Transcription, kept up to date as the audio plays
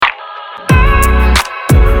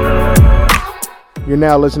You're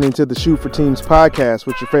now listening to the Shoot for Teams podcast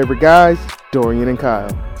with your favorite guys, Dorian and Kyle.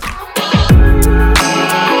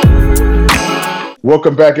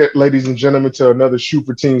 Welcome back, ladies and gentlemen, to another Shoot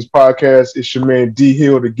for Teams podcast. It's your man D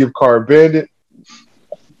Hill, the gift card bandit.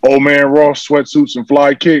 Old man Ross, sweatsuits and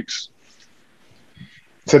fly kicks.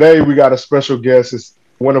 Today we got a special guest. It's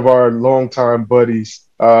one of our longtime buddies,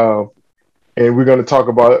 and we're going to talk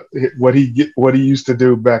about what he used to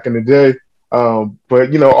do back in the day.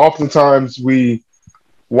 But oftentimes we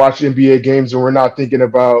watch NBA games and we're not thinking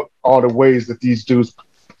about all the ways that these dudes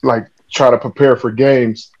try to prepare for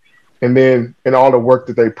games, and all the work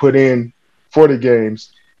that they put in for the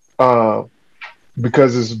games,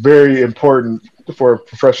 because it's very important for a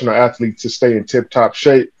professional athlete to stay in tip-top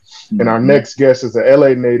shape. And our next guest is an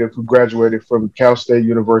LA native who graduated from Cal State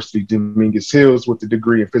University, Dominguez Hills, with a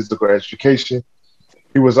degree in physical education.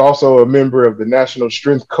 He was also a member of the National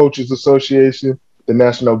Strength Coaches Association, the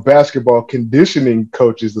National Basketball Conditioning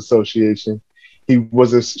Coaches Association. He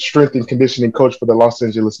was a strength and conditioning coach for the Los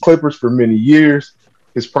Angeles Clippers for many years.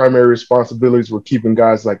 His primary responsibilities were keeping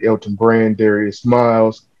guys like Elton Brand, Darius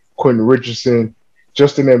Miles, Quentin Richardson,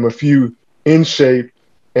 just to name a few, in shape,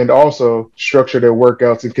 and also structure their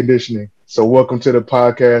workouts and conditioning. So welcome to the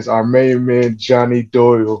podcast, our main man, Johnny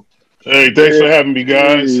Doyle. Hey, thanks for having me,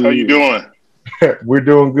 guys. How you doing? We're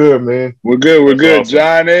doing good, man. We're good. We're good, Awesome.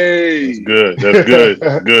 Johnny. That's good. That's good.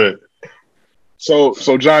 Good.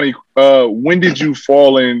 So Johnny, when did you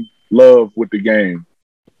fall in love with the game?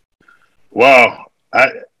 Wow.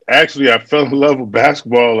 I fell in love with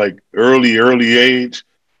basketball like early age.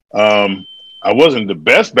 I wasn't the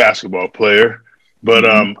best basketball player, but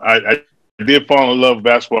I did fall in love with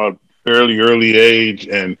basketball at early age,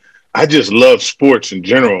 and I just love sports in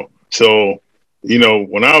general. So,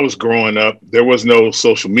 when I was growing up, there was no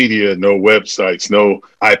social media, no websites, no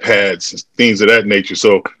iPads, things of that nature.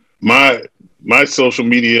 So my social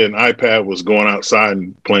media and iPad was going outside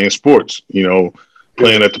and playing sports,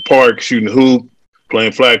 playing at the park, shooting hoop,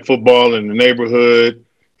 playing flag football in the neighborhood,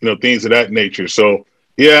 things of that nature. So,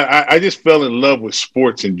 yeah, I just fell in love with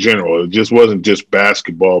sports in general. It just wasn't just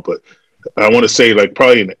basketball, but I want to say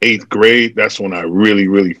probably in the 8th grade, that's when I really,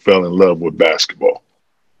 really fell in love with basketball.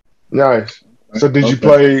 Nice. So did you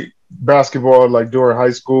play basketball during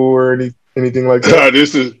high school or anything like that?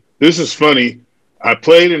 This is funny. I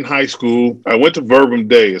played in high school. I went to Verbum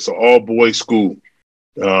Day. It's an all-boys school,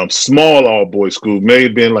 small all-boys school. May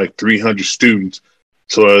have been 300 students.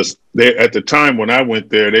 So at the time when I went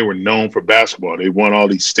there, they were known for basketball. They won all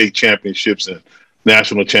these state championships and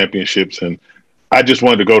national championships. And I just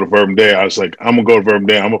wanted to go to Verbum Day. I was like, I'm going to go to Verbum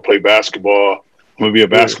Day. I'm going to play basketball. I'm going to be a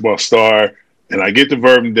basketball star. And I get to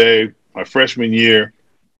Verbum Day my freshman year.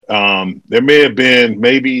 There may have been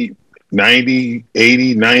maybe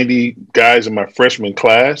 90 guys in my freshman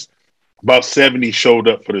class. About 70 showed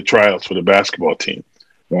up for the tryouts for the basketball team.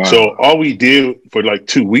 Wow. So all we did for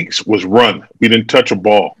 2 weeks was run. We didn't touch a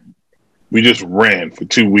ball. We just ran for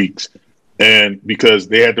 2 weeks. And because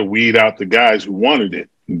they had to weed out the guys who wanted it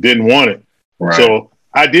and didn't want it. Right. So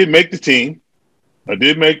I did make the team.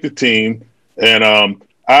 And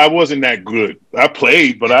I wasn't that good. I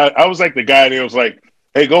played, but I was like the guy that was like,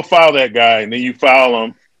 hey, go foul that guy. And then you foul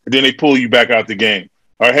him. And then they pull you back out the game.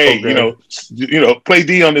 Or, hey, okay, play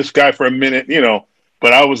D on this guy for a minute,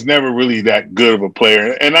 But I was never really that good of a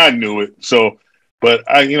player, and I knew it. So, but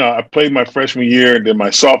I played my freshman year, and then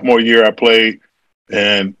my sophomore year I played,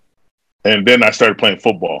 and then I started playing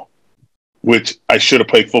football, which I should have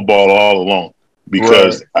played football all along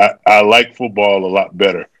because I like football a lot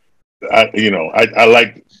better. I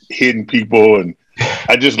like hitting people, and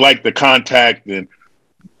I just like the contact, and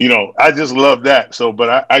I just love that. So,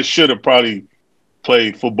 but I should have probably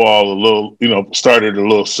played football a little, started a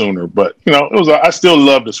little sooner, but I still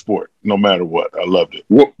love the sport no matter what. I loved it.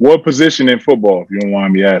 What position in football, if you don't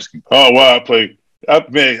mind me asking? Oh, well,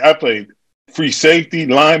 I played free safety,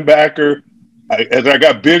 linebacker. As I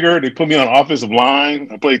got bigger, they put me on offensive line.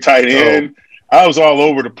 I played tight end. I was all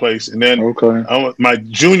over the place. And then my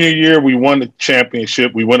junior year, we won the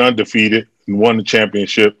championship. We went undefeated and won the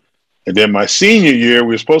championship. And then my senior year,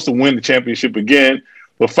 we were supposed to win the championship again.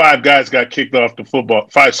 But 5 guys got kicked off the football.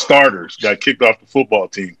 5 starters got kicked off the football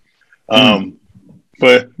team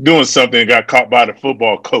for doing something and got caught by the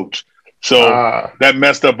football coach. So that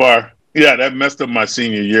messed up my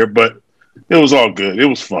senior year. But it was all good. It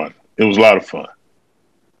was fun. It was a lot of fun.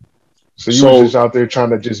 So you were just out there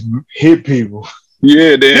trying to just hit people.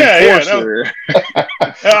 Yeah, I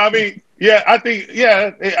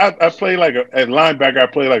play at linebacker. I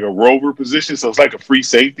play a rover position, so it's like a free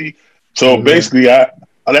safety. So basically,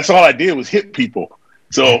 that's all I did was hit people.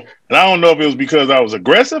 So, and I don't know if it was because I was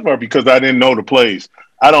aggressive or because I didn't know the plays.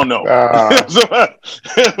 I don't know. So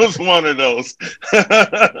it was one of those.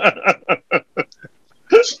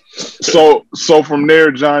 So from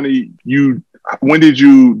there, Johnny, when did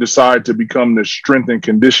you decide to become the strength and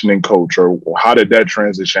conditioning coach, or how did that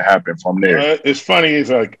transition happen from there? It's funny.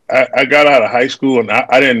 It's like I got out of high school and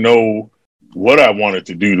I didn't know what I wanted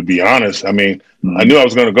to do. To be honest, I mean, I knew I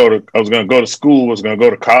was going to go to school. Was going to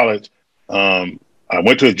go to college. I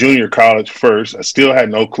went to a junior college first. I still had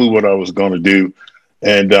no clue what I was going to do.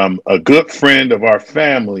 And a good friend of our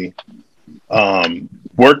family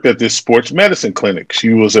worked at this sports medicine clinic. She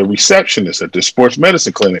was a receptionist at this sports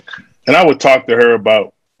medicine clinic. And I would talk to her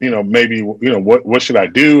about, maybe, what should I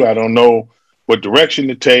do? I don't know what direction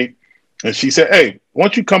to take. And she said, hey, why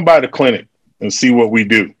don't you come by the clinic and see what we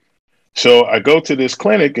do? So I go to this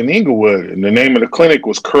clinic in Inglewood, and the name of the clinic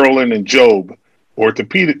was Curlin and Job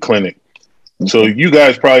Orthopedic Clinic. So you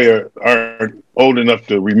guys probably aren't old enough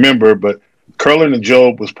to remember, but Curlin and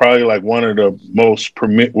Job was probably like one of the most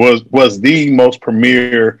was the most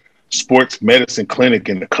premier sports medicine clinic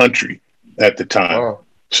in the country at the time. Wow.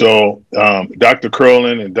 So Dr.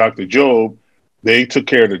 Curlin and Dr. Job, they took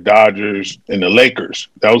care of the Dodgers and the Lakers.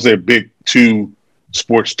 That was their big two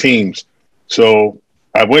sports teams. So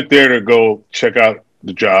I went there to go check out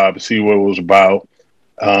the job, see what it was about.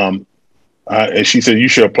 And she said, you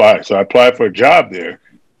should apply. So I applied for a job there,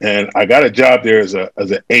 and I got a job there as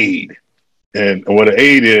an aide. And what an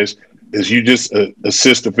aide is you just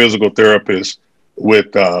assist the physical therapist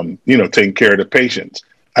with, taking care of the patients.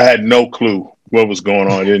 I had no clue what was going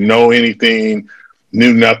on. I didn't know anything,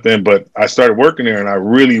 knew nothing, but I started working there and I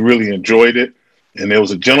really, really enjoyed it. And there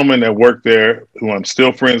was a gentleman that worked there who I'm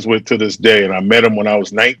still friends with to this day. And I met him when I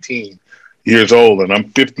was 19 years old, and I'm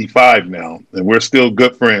 55 now, and we're still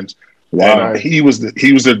good friends. Wow. And he was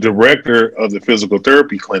the director of the physical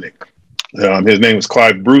therapy clinic. His name was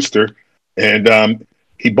Clive Brewster. And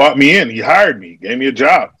he brought me in. He hired me, gave me a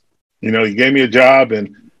job. He gave me a job,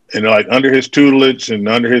 and like under his tutelage and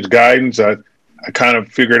under his guidance, I kind of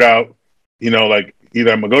figured out, like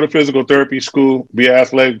either I'm gonna go to physical therapy school, be an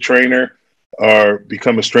athletic trainer, or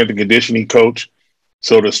become a strength and conditioning coach.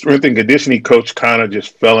 So the strength and conditioning coach kind of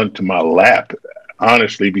just fell into my lap,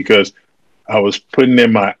 honestly, because I was putting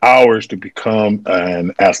in my hours to become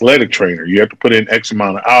an athletic trainer. You have to put in X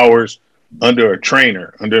amount of hours under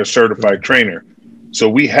a certified trainer. So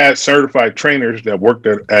we had certified trainers that worked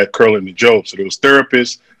at Curlin and Job. So there was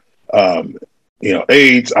therapists,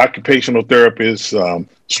 aides, occupational therapists,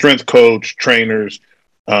 strength coach, trainers,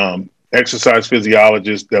 exercise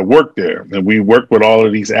physiologists that worked there. And we worked with all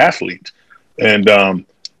of these athletes. And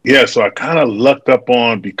so I kind of lucked up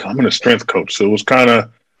on becoming a strength coach. So it was kind of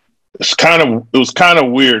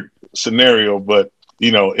weird scenario, but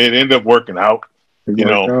it ended up working out. It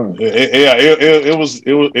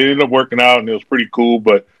ended up working out, and it was pretty cool.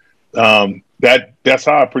 But that's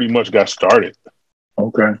how I pretty much got started.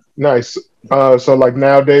 Okay, nice. So like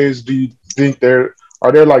nowadays, do you think are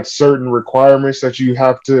there like certain requirements that you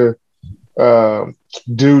have to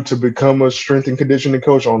do to become a strength and conditioning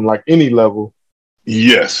coach on like any level?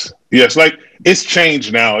 Yes. Like it's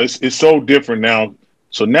changed now. It's so different now.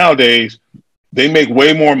 So nowadays they make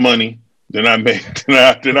way more money than I made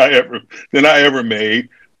than I ever made.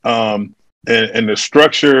 And the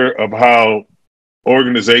structure of how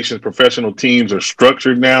organizations, professional teams are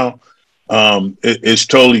structured now, it's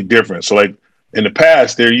totally different. So like in the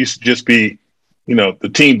past, there used to just be,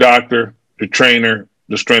 the team doctor, the trainer,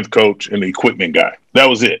 the strength coach, and the equipment guy. That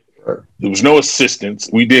was it. There was no assistants.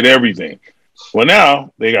 We did everything. Well,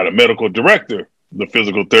 now they got a medical director, the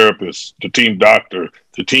physical therapist, the team doctor,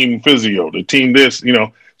 the team physio, the team this,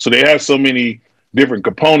 so they have so many different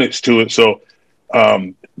components to it. So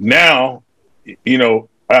now,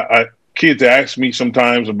 kids ask me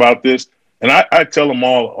sometimes about this, and I tell them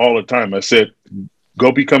all the time. I said,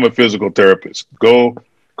 go become a physical therapist. Go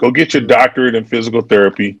get your doctorate in physical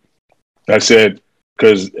therapy. I said,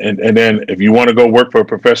 and then if you want to go work for a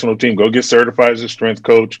professional team, go get certified as a strength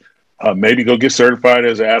coach. Maybe go get certified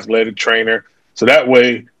as an athletic trainer. So that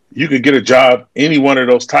way you could get a job, any one of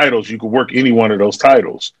those titles. You could work any one of those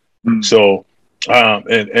titles. Mm. So,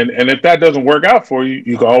 and if that doesn't work out for you,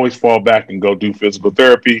 you can always fall back and go do physical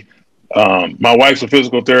therapy. My wife's a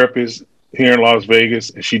physical therapist here in Las Vegas,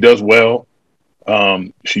 and she does well.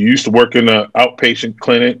 She used to work in an outpatient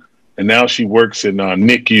clinic, and now she works in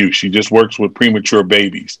NICU. She just works with premature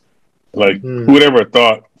babies. Like who would ever have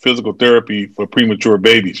thought physical therapy for premature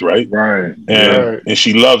babies, right? Right. And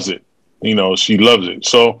she loves it. She loves it.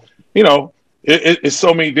 So, it's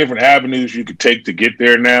so many different avenues you could take to get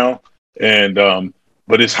there now. And,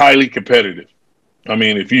 but it's highly competitive. I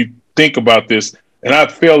mean, if you think about this, and I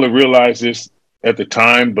failed to realize this at the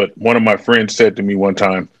time, but one of my friends said to me one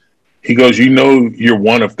time, he goes, "You know, you're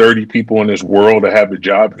one of 30 people in this world to have the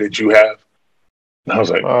job that you have."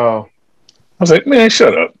 And Wow. I was like, man,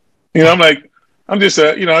 shut up. I'm like, I'm just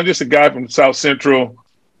a guy from South Central.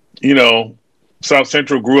 You know, South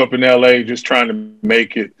Central, grew up in LA, just trying to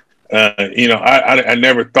make it. I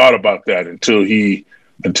never thought about that until he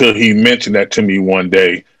mentioned that to me one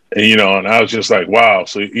day, and I was just like, wow.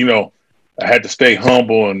 So I had to stay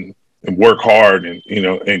humble and work hard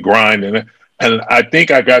and grind and I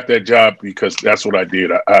think I got that job because that's what I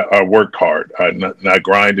did. I worked hard. I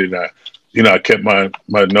grinded. I kept my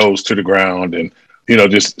nose to the ground and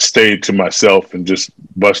just stayed to myself and just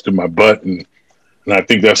busted my butt and I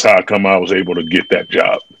think that's how I was able to get that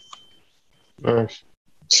job. Nice.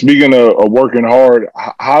 Speaking of working hard,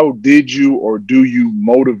 how did you or do you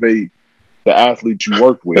motivate the athletes you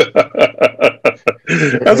work with?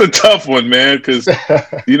 That's a tough one, man, because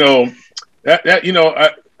I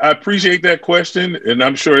appreciate that question, and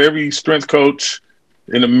I'm sure every strength coach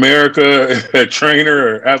in America, a trainer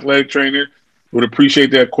or athletic trainer, would appreciate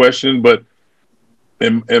that question. But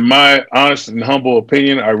in my honest and humble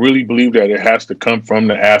opinion, I really believe that it has to come from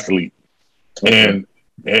the athlete, and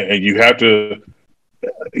you have to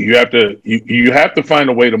find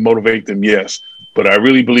a way to motivate them. Yes, but I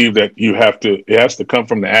really believe that it has to come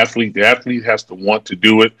from the athlete. The athlete has to want to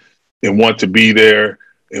do it and want to be there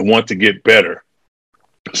and want to get better.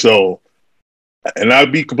 So, and I'll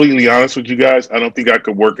be completely honest with you guys, I don't think I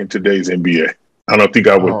could work in today's NBA. I don't think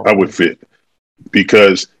I would fit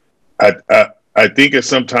because I think that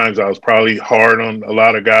sometimes I was probably hard on a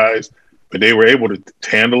lot of guys, but they were able to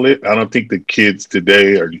handle it. I don't think the kids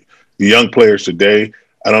today or the young players today,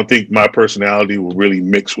 I don't think my personality will really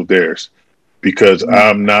mix with theirs because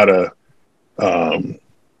I'm not I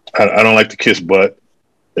don't like to kiss butt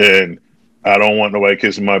and I don't want nobody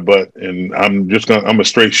kissing my butt, and I'm a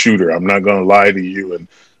straight shooter. I'm not gonna lie to you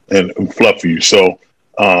and fluff you. So,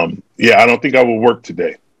 I don't think I will work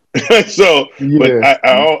today. So, but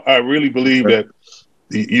I really believe that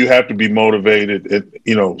you have to be motivated,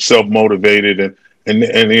 and, self-motivated, and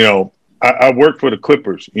I worked for the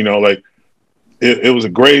Clippers. Like it was a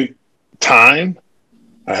great time.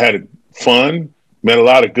 I had fun, met a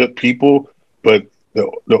lot of good people, but the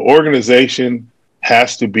organization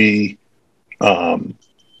has to be.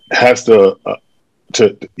 It has to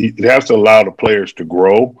allow the players to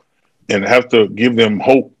grow and have to give them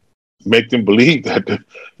hope, make them believe that,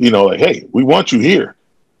 like, hey, we want you here.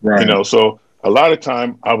 Right. So a lot of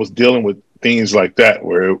time I was dealing with things like that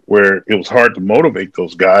where it was hard to motivate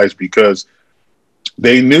those guys because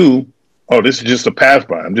they knew, oh, this is just a pass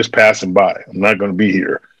by. I'm just passing by. I'm not going to be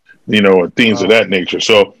here, or things of that nature.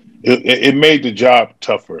 So it made the job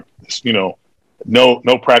tougher.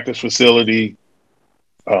 No practice facility,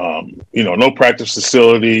 no practice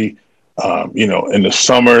facility, in the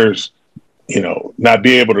summers, not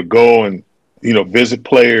be able to go and, visit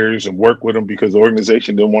players and work with them because the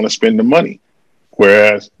organization didn't want to spend the money.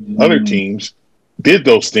 Whereas other teams did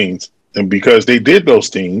those things. And because they did those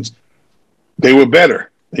things, they were better.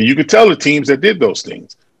 And you could tell the teams that did those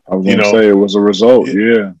things. I was going to say it was a result.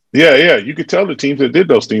 Yeah. Yeah. You could tell the teams that did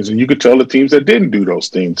those things and you could tell the teams that didn't do those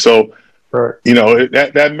things. So, right.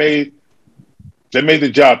 That made the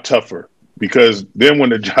job tougher because then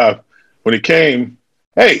when it came,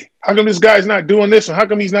 hey, how come this guy's not doing this and how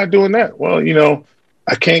come he's not doing that? Well,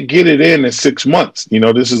 I can't get it in 6 months.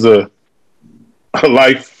 This is a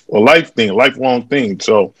life thing, a lifelong thing.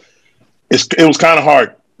 So it was kind of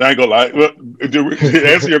hard. I ain't gonna lie.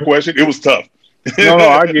 To answer your question, it was tough. No,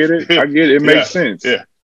 I get it. It makes sense. Yeah.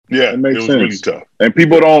 It makes sense. Really tough. And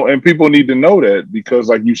people need to know that because,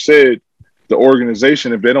 like you said, the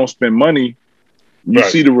organization, if they don't spend money, you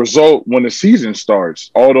see the result when the season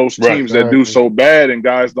starts. All those teams that do so bad and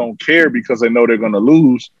guys don't care because they know they're going to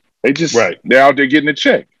lose. They're out there getting a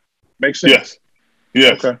check. Makes sense.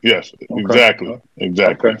 Yes. Okay. Yes. Exactly.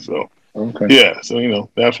 Okay. So, So,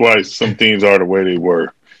 that's why some teams are the way they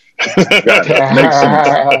were.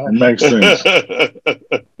 Makes sense.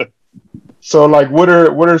 So, like, what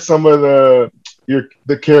are some of the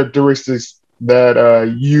characteristics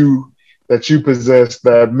that you possess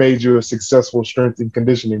that made you a successful strength and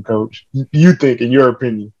conditioning coach? You think, in your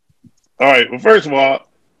opinion? All right. Well, first of all,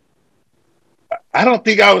 I don't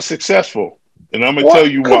think I was successful, and I'm gonna tell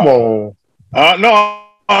you why. Come on. No,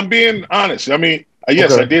 I'm being honest. I mean,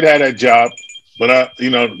 yes, I did have that job, but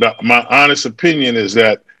my honest opinion is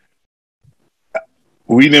that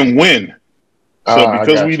we didn't win. So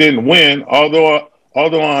because we didn't win, although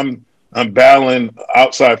I'm battling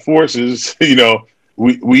outside forces, we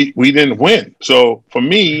we didn't win. So for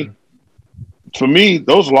me,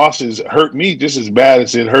 those losses hurt me just as bad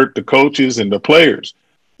as it hurt the coaches and the players.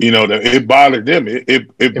 That it bothered them.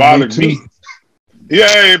 It bothered me.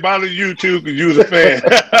 Yeah, it bothered you too because you was a fan.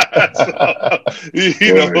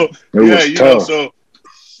 It was tough. So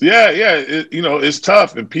it's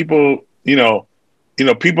tough, and people,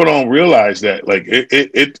 people don't realize that. Like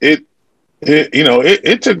it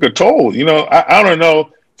took a toll. I don't know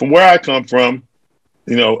from where I come from.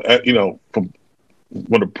 From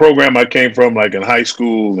when the program I came from, like in high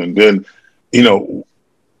school, and then, it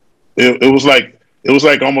was like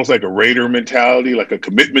almost like a Raider mentality, like a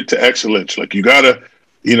commitment to excellence. Like you gotta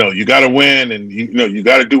win, and you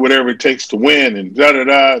gotta do whatever it takes to win, and da da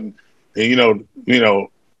da. And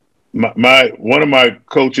my one of my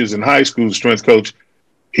coaches in high school, strength coach,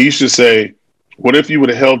 he used to say, "What if you would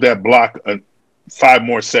have held that block 5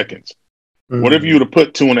 more seconds? Mm-hmm. What if you would have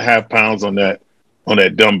put 2.5 pounds on that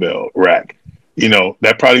dumbbell rack?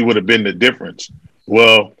 That probably would have been the difference."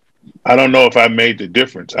 Well, I don't know if I made the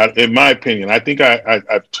difference. In my opinion, I think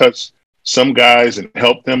I've touched some guys and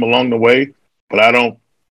helped them along the way, but I don't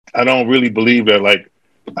really believe that like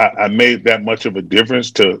I made that much of a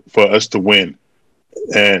difference for us to win.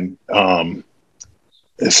 And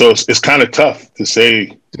so it's kind of tough to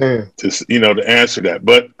say, to answer that.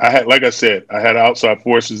 But like I said, I had outside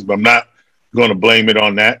forces, but I'm not going to blame it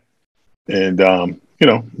on that. And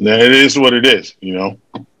it is what it is.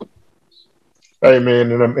 Hey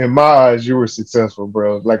man, in my eyes, you were successful,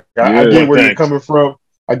 bro. Like I get where you're coming from.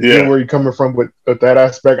 I get where you're coming from with that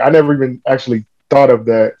aspect. I never even actually thought of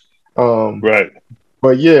that. Right.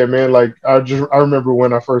 But yeah, man, like I remember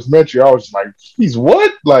when I first met you, I was like, he's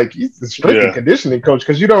what? Like he's the strength and conditioning coach,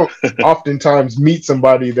 because you don't oftentimes meet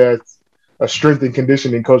somebody that's a strength and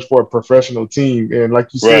conditioning coach for a professional team. And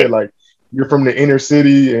like you said, like you're from the inner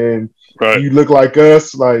city and you look like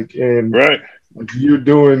us, like, and you're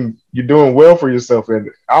doing well for yourself. And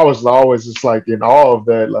I was always just like in awe of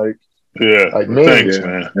that. Like, man, thanks,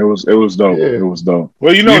 man. It was dope. Yeah. It was dope.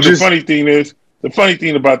 Well, the funny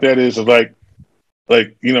thing about that is like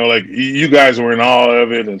you guys were in awe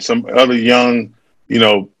of it, and some other young,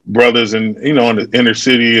 brothers in in the inner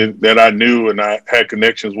city that I knew and I had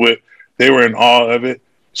connections with, they were in awe of it.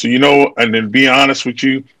 So, and then to be honest with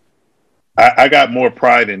you, I got more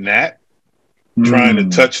pride in that, trying to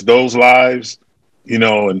touch those lives,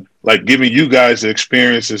 and like giving you guys the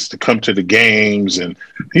experiences to come to the games and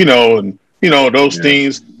those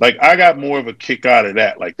things. Like I got more of a kick out of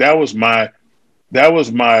that. Like that was my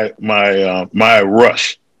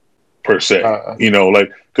rush per se,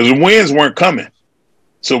 like because the wins weren't coming.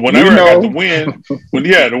 So whenever I got the win,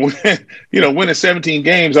 winning 17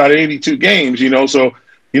 games out of 82 games, so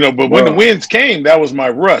but when the wins came, that was my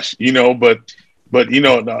rush, but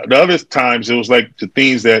the other times it was like the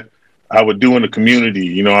things that I would do in the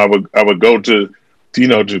community. I would go to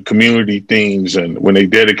to community things, and when they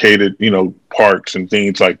dedicated parks and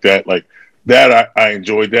things like that, like that I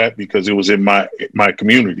enjoyed that because it was in my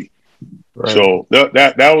community. Right. So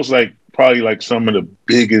that was like probably like some of the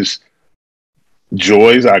biggest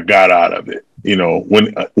joys I got out of it.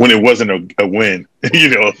 When it wasn't a win.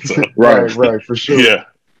 So. Right, for sure.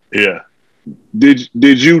 Yeah. Did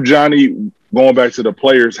you, Johnny, going back to the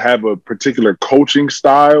players, have a particular coaching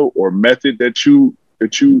style or method that you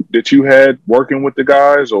had working with the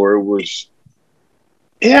guys, or it was?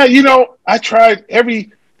 Yeah, I tried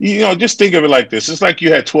every. Just think of it like this. It's like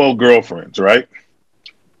you had 12 girlfriends, right?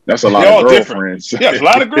 That's a lot of girlfriends. Different. Yeah, it's a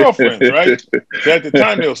lot of girlfriends, right? So at the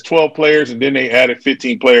time, there was 12 players, and then they added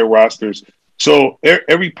 15-player rosters. So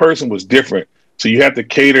every person was different. So you have to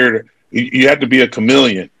cater. You have to be a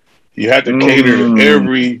chameleon. You have to cater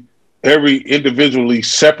to every individually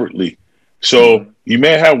separately. So you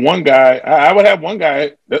may have one guy. I would have one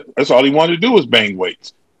guy. That's all he wanted to do was bang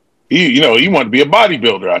weights. He wanted to be a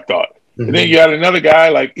bodybuilder, I thought. Mm-hmm. And then you had another guy,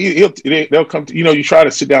 like they'll come to, you try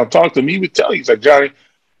to sit down and talk to him. He would tell you, he's like, Johnny,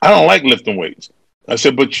 I don't like lifting weights. I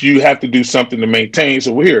said, but you have to do something to maintain.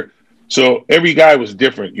 So we're here. So every guy was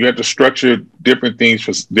different. You have to structure different things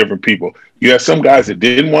for different people. You had some guys that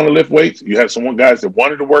didn't want to lift weights. You had some guys that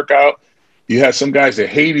wanted to work out. You had some guys that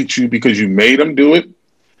hated you because you made them do it.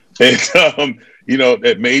 And,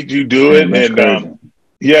 that made you do it. And,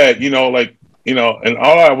 and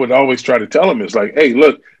all I would always try to tell them is like, hey,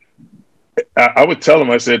 look, I would tell them,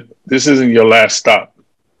 I said, this isn't your last stop.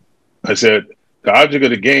 I said, the object of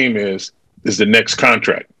the game is the next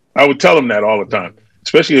contract. I would tell them that all the time,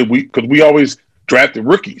 especially because we always drafted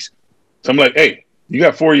rookies. So I'm like, hey, you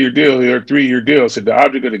got a 4-year deal here, 3-year deal. I said, the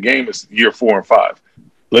object of the game is year 4 and 5.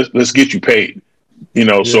 Let's get you paid.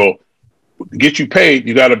 So to get you paid,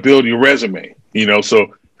 you got to build your resume.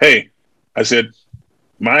 So, hey, I said,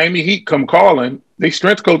 Miami Heat come calling. Their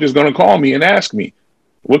strength coach is going to call me and ask me,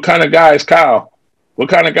 what kind of guy is Kyle? What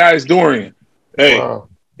kind of guy is Dorian? Hey, Wow.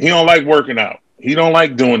 he don't like working out. He don't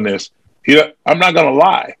like doing this. I'm not going to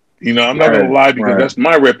lie. I'm not going to lie because that's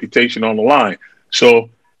my reputation on the line. So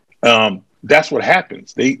that's what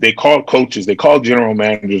happens. They call coaches, they call general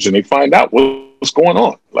managers, and they find out what's going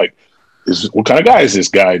on. Like, what kind of guy is this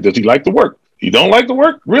guy? Does he like to work? He don't like to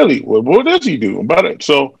work? Really? What does he do about it?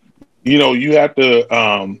 So, you have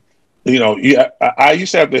to, I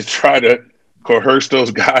used to have to try to coerce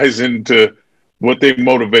those guys into what their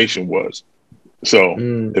motivation was. So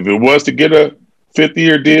if it was to get a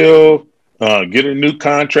 50-year deal, get a new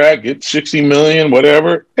contract, get 60 million,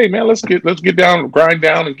 whatever. Hey man, let's get down, grind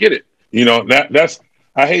down and get it. That's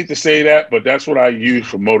I hate to say that, but that's what I use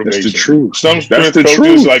for motivation. That's the truth. Some strength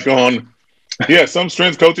coaches some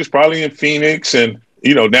strength coaches probably in Phoenix and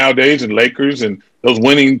nowadays in Lakers and those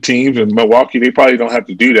winning teams in Milwaukee, they probably don't have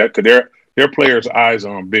to do that because their players' eyes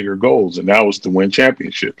are on bigger goals, and that was to win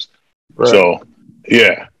championships. Right. So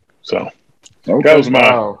yeah. So that was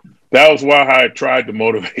that was why I tried to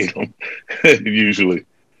motivate them usually.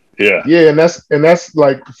 Yeah. Yeah, and that's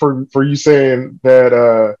like for you saying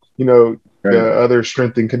that the other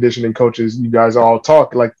strength and conditioning coaches, you guys all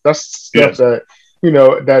talk, like that's stuff that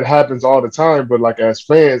that happens all the time, but like as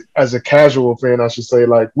fans, as a casual fan, I should say,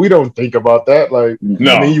 like we don't think about that. Like and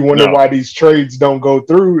then you wonder why these trades don't go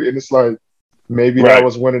through, and it's like maybe that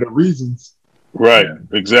was one of the reasons. Right,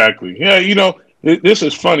 exactly. Yeah, this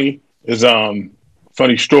is funny.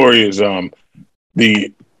 Funny story is I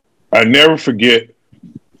never forget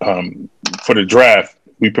for the draft,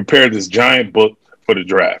 we prepared this giant book for the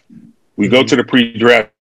draft. We go to the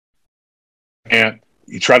pre-draft and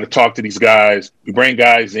you try to talk to these guys. We bring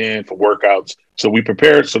guys in for workouts. So we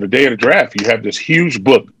prepared. So the day of the draft, you have this huge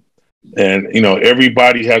book and,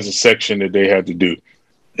 everybody has a section that they have to do.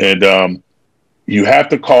 And you have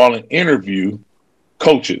to call and interview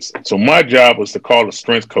coaches. So my job was to call the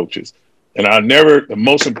strength coaches. And the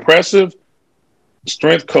most impressive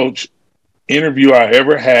strength coach interview I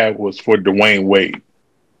ever had was for Dwayne Wade.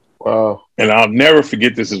 Wow. And I'll never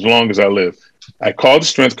forget this as long as I live. I called the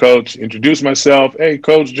strength coach, introduced myself. Hey,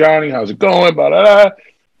 Coach Johnny, how's it going? Blah, blah,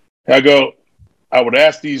 blah. I would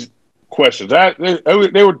ask these questions.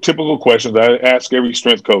 They were typical questions I ask every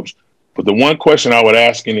strength coach. But the one question I would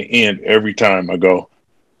ask in the end every time, I go,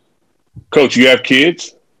 Coach, you have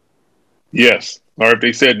kids? Yes. Or if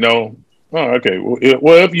they said no, oh, okay.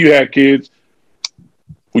 Well, if you had kids,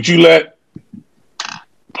 would you let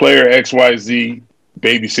player XYZ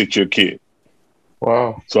babysit your kid?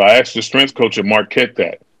 Wow. So I asked the strength coach at Marquette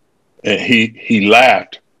that, and he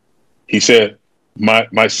laughed. He said,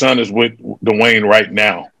 my son is with Dwayne right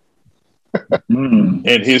now. And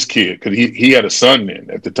his kid, because he had a son then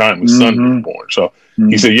at the time his son was born. So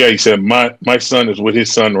he said, my son is with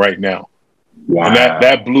his son right now. Wow. And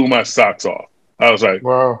that blew my socks off. I was like,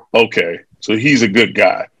 wow, okay, so he's a good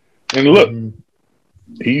guy. And look,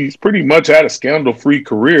 he's pretty much had a scandal-free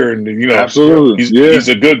career, and absolutely, he's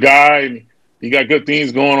a good guy, and he got good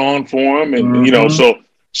things going on for him, and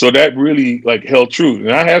so that really like held true.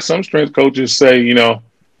 And I had some strength coaches say, no,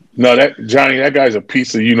 that Johnny, that guy's a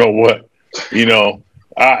piece of what.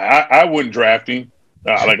 I wouldn't draft him.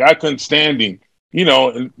 I couldn't stand him.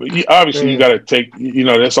 But obviously you got to take.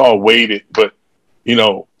 That's all weighted, but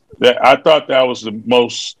that I thought that was the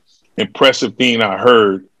most impressive thing I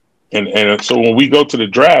heard. And so when we go to the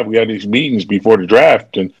draft, we had these meetings before the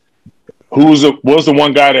draft. And who was the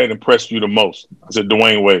one guy that impressed you the most? I said,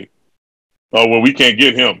 Dwayne Wade. Oh, well, we can't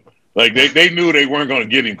get him. Like they knew they weren't going to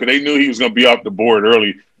get him because they knew he was going to be off the board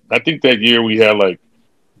early. I think that year we had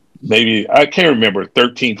maybe, I can't remember,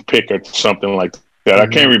 13th pick or something like that. I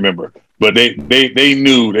can't remember. But they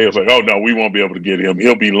knew, they was like, oh, no, we won't be able to get him.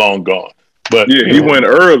 He'll be long gone. But he went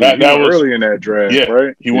early. That was early in that draft,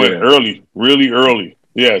 right? He went early, really early.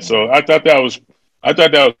 Yeah, so I thought that was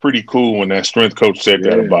pretty cool when that strength coach said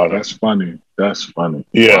that about him. That's funny.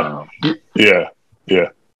 Yeah. Wow. Yeah.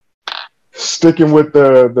 Sticking with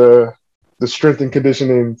the strength and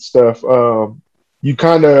conditioning stuff, you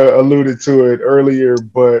kind of alluded to it earlier,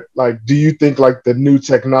 but do you think the new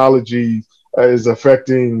technology is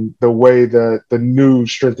affecting the way that the new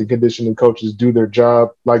strength and conditioning coaches do their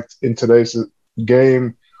job, in today's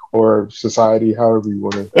game or society, however you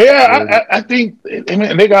want to? Yeah, I think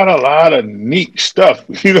they got a lot of neat stuff.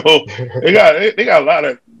 They got a lot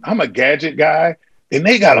of. I'm a gadget guy, and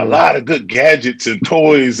they got a lot of good gadgets and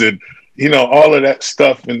toys and all of that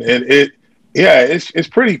stuff, and it's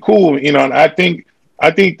pretty cool. And I think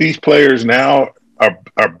these players now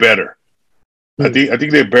are better. I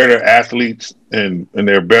think they're better athletes and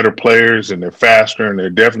they're better players and they're faster and they're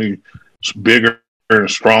definitely bigger and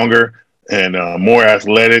stronger and more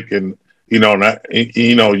athletic and you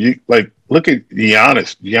like look at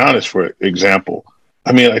Giannis for example.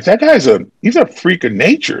 I mean, like that he's a freak of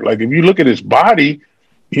nature. Like if you look at his body,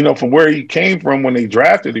 from where he came from when they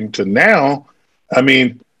drafted him to now, I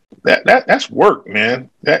mean, that's work, man.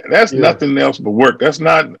 That's nothing else but work. That's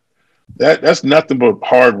nothing but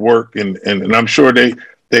hard work, and I'm sure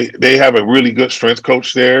they have a really good strength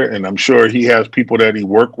coach there, and I'm sure he has people that he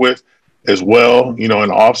work with as well, in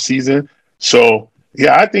the off season. So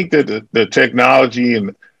yeah, I think that the technology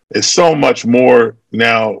and is so much more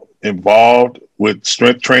now involved with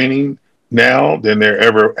strength training now than there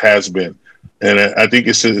ever has been, and I think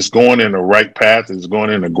it's going in the right path. It's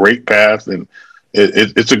going in a great path, and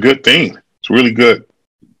it's a good thing. It's really good.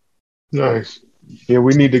 Nice. Yeah,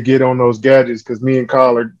 we need to get on those gadgets because me and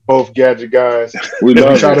Kyle are both gadget guys. We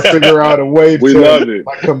try to figure out a way to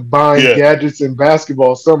combine Yeah. gadgets and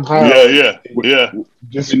basketball somehow. Yeah.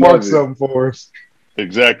 Just spark something for us.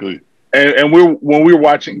 Exactly. And when we're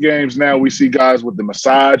watching games now, we see guys with the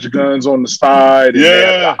massage guns on the side and they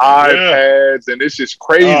have the iPads, and it's just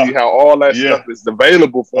crazy how all that stuff is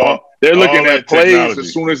available for them. They're looking at plays technology.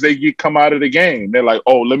 As soon as they come out of the game. They're like,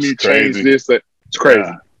 "Oh, let me change this." It's crazy.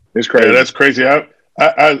 Yeah. It's crazy. Yeah, that's crazy.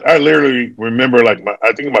 I literally remember I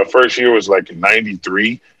think my first year was like in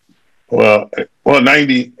 93. Well,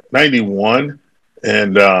 91.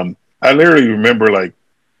 And I literally remember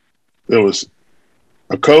there was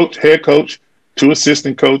a coach, head coach, 2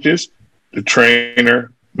 assistant coaches, the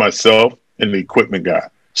trainer, myself, and the equipment guy.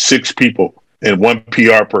 6 people and 1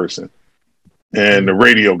 PR person. And the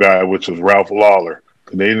radio guy, which was Ralph Lawler.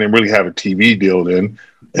 They didn't really have a TV deal then.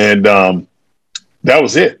 And that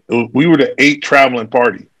was it. We were the 8 traveling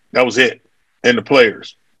party. That was it. And the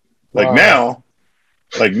players. Now,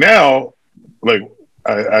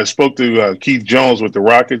 I spoke to Keith Jones with the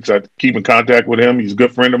Rockets. I keep in contact with him. He's a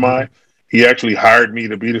good friend of mine. He actually hired me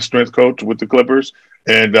to be the strength coach with the Clippers.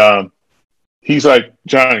 And he's like,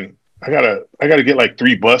 Johnny, I gotta get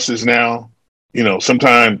 3 buses now,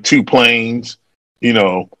 sometime 2 planes,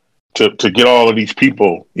 to get all of these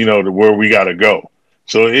people, to where we gotta go.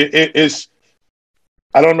 So it's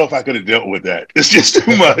I don't know if I could have dealt with that. It's just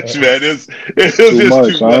too much, man. It's just too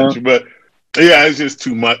much. But yeah, it's just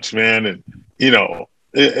too much, man. And it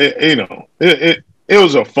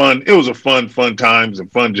was a fun times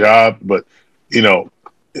and fun job. But the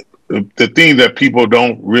thing that people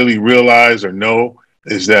don't really realize or know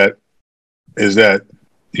is that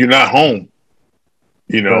you're not home.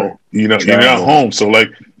 You're not home. So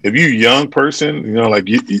if you're a young person,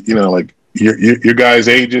 your guys'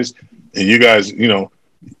 ages, and you guys,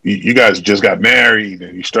 you guys just got married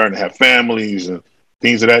and you're starting to have families and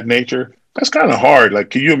things of that nature. That's kind of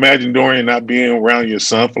hard. Can you imagine, Dorian, not being around your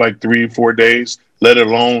son for 3 or 4 days, let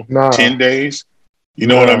alone 10 days? You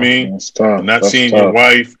know what I mean? That's tough. And not seeing your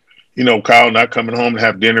wife, Kyle, not coming home to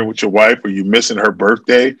have dinner with your wife, or you missing her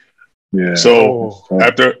birthday. Yeah. So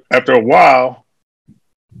after a while,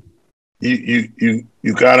 you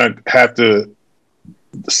gotta have to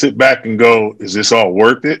sit back and go, is this all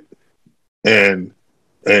worth it? And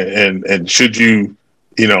should you,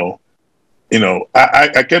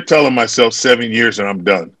 I kept telling myself 7 years and I'm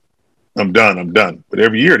done. But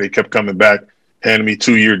every year they kept coming back, handing me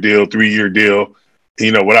 2-year deal, 3-year deal,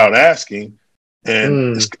 without asking.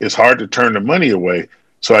 And it's hard to turn the money away.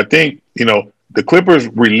 So I think, the Clippers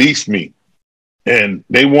released me and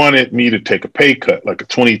they wanted me to take a pay cut, like a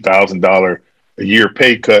 $20,000 a year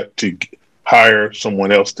pay cut to hire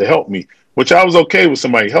someone else to help me, which I was okay with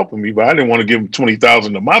somebody helping me, but I didn't want to give them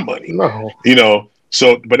 $20,000 of my money. No.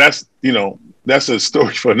 So, but that's a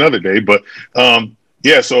story for another day. But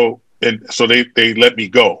so they let me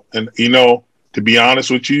go, and to be honest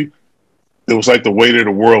with you, it was like the weight of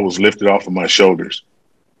the world was lifted off of my shoulders.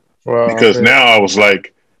 Wow, because now I was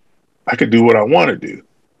like, I could do what I want to do,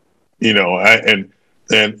 I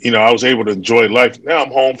was able to enjoy life. Now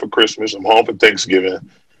I'm home for Christmas. I'm home for Thanksgiving.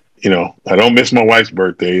 I don't miss my wife's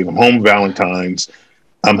birthday. I'm home Valentine's.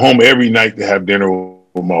 I'm home every night to have dinner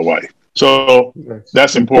with my wife. So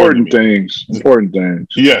that's important. Important things.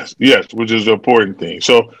 Yes, which is an important thing.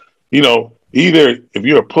 So, either if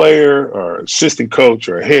you're a player or assistant coach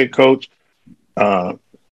or a head coach, and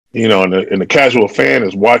the casual fan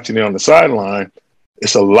is watching it on the sideline,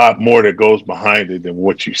 it's a lot more that goes behind it than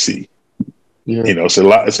what you see. Yeah.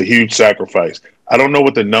 It's a huge sacrifice. I don't know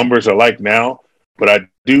what the numbers are like now, but I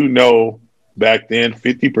do know back then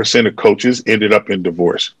 50% of coaches ended up in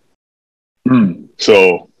divorce.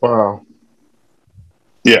 So wow.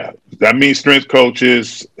 Yeah, that means strength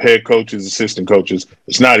coaches, head coaches, assistant coaches.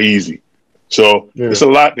 It's not easy. So it's a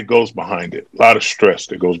lot that goes behind it, a lot of stress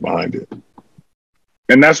that goes behind it.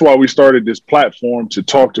 And that's why we started this platform to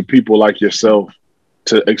talk to people like yourself,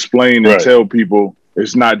 to explain and tell people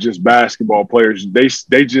it's not just basketball players.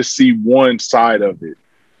 They just see one side of it,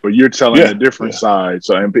 but you're telling a different side.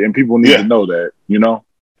 So and people need to know that, you know?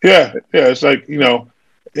 Yeah. It's like, I'm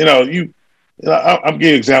giving you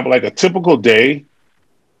an example, like a typical day.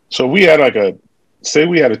 So we had say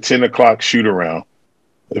we had a 10 o'clock shoot around.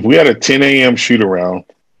 If we had a 10 a.m. shoot around,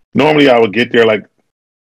 normally I would get there like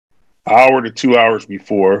an hour to 2 hours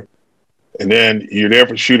before, and then you're there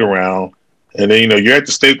for shoot around, and then you're at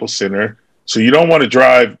the Staples Center, so you don't want to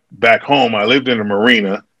drive back home. I lived in a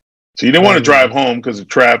marina, so you didn't want to drive home because of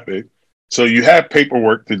traffic. So you have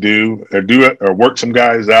paperwork to do, or work some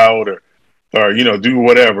guys out, or do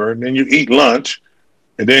whatever, and then you eat lunch,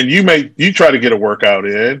 and then you try to get a workout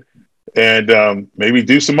in, and maybe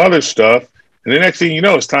do some other stuff. And the next thing you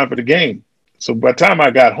know, it's time for the game. So by the time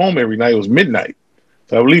I got home every night, it was midnight.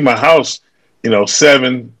 So I would leave my house,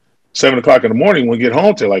 7 o'clock in the morning. We'll get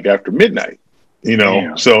home till like after midnight,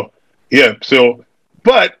 Damn. So,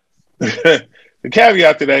 but the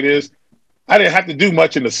caveat to that is I didn't have to do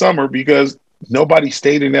much in the summer because nobody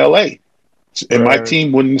stayed in LA. And my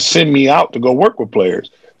team wouldn't send me out to go work with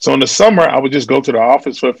players. So in the summer, I would just go to the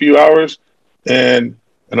office for a few hours and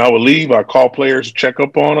I would leave. I'd call players, check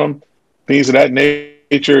up on them, things of that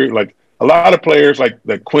nature. Like a lot of players,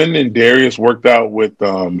 like Quinn and Darius worked out with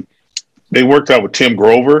Tim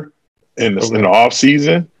Grover in the off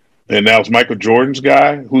season, and that was Michael Jordan's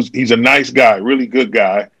guy. He's a nice guy, really good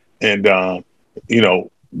guy, and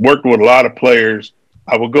worked with a lot of players.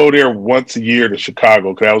 I would go there once a year to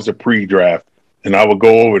Chicago because that was a pre-draft, and I would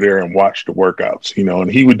go over there and watch the workouts.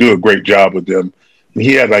 And he would do a great job with them. And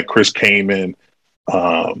he had like Chris Kaman.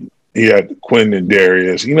 He had Quinn and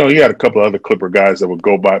Darius. He had a couple of other Clipper guys that would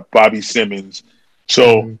go by, Bobby Simmons.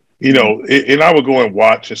 So, and I would go and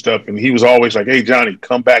watch and stuff. And he was always like, hey, Johnny,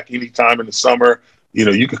 come back anytime in the summer.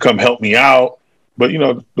 You could come help me out. But,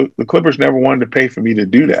 the Clippers never wanted to pay for me to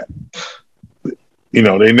do that.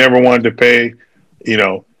 They never wanted to pay.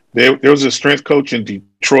 There was a strength coach in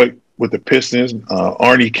Detroit with the Pistons,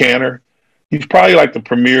 Arnie Canner. He's probably like the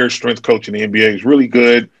premier strength coach in the NBA. He's really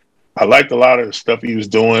good. I liked a lot of the stuff he was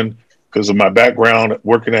doing because of my background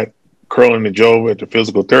working at Curlin and Joe at the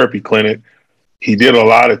physical therapy clinic. He did a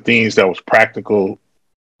lot of things that was practical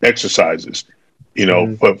exercises,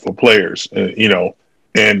 for players,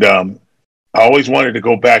 and I always wanted to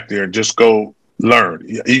go back there and just go learn.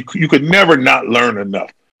 You could never not learn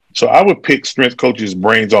enough. So I would pick strength coaches'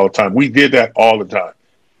 brains all the time. We did that all the time.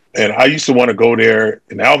 And I used to want to go there,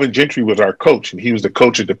 and Alvin Gentry was our coach, and he was the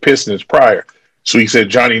coach of the Pistons prior. So he said,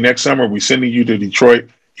 Johnny, next summer we're sending you to Detroit.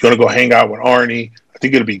 You're going to go hang out with Arnie. I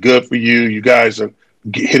think it'll be good for you. You guys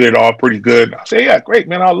hit it off pretty good. I say, yeah, great,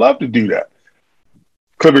 man. I'd love to do that.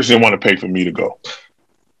 Clippers didn't want to pay for me to go.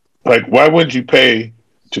 Like, why wouldn't you pay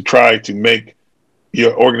to try to make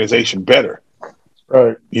your organization better?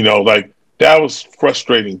 Right. That was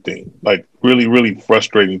frustrating thing, like really, really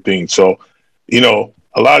frustrating thing. So,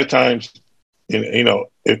 a lot of times,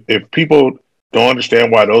 if people don't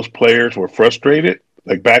understand why those players were frustrated,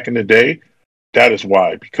 like back in the day, that is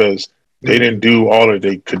why, because they didn't do all that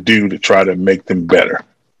they could do to try to make them better.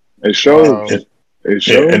 It shows. It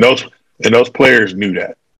shows. And those players knew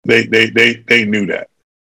that. They knew that.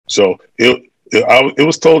 So it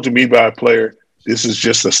was told to me by a player, this is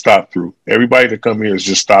just a stop through. Everybody that come here is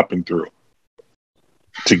just stopping through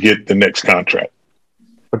to get the next contract.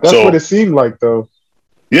 But that's what it seemed like, though.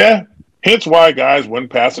 Yeah. Hence why guys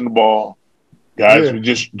wasn't passing the ball. Guys were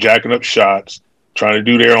just jacking up shots, trying to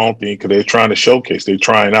do their own thing because they're trying to showcase. They're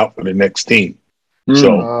trying out for the next team.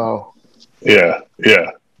 So, yeah.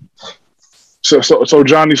 So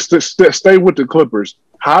Johnny, stay with the Clippers.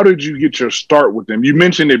 How did you get your start with them? You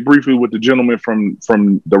mentioned it briefly with the gentleman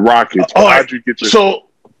from the Rockets. How did you get your?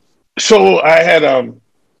 So I had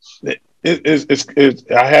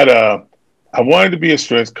I wanted to be a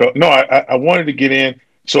strength coach. No, I wanted to get in.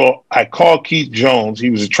 So I called Keith Jones.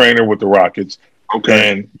 He was a trainer with the Rockets.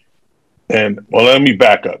 Okay. And let me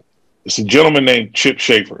back up. It's a gentleman named Chip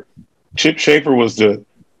Schaefer. Chip Schaefer was a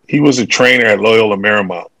trainer at Loyola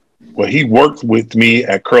Marymount. Well, he worked with me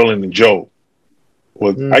at Curlin and Joe.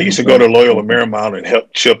 I used to go to Loyola Marymount and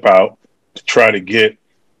help Chip out to try to get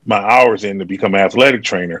my hours in to become an athletic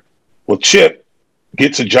trainer. Well, Chip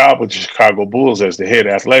gets a job with the Chicago Bulls as the head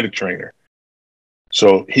athletic trainer.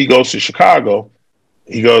 So he goes to Chicago.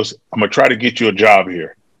 He goes, I'm going to try to get you a job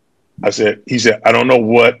here. He said, I don't know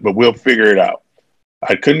what, but we'll figure it out.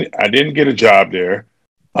 I didn't get a job there.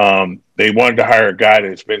 They wanted to hire a guy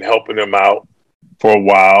that's been helping them out for a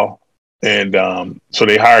while. And so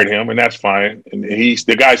they hired him, and that's fine. And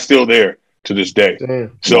the guy's still there to this day.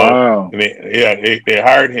 Damn. So Wow. they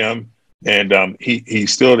hired him, and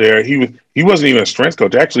he's still there. He wasn't even a strength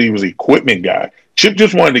coach. Actually, he was an equipment guy. Chip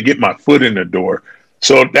just wanted to get my foot in the door.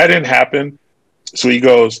 So that didn't happen. So he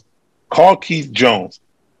goes, call Keith Jones.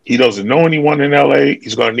 He doesn't know anyone in LA.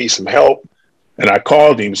 He's going to need some help. And I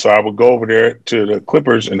called him, so I would go over there to the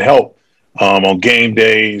Clippers and help on game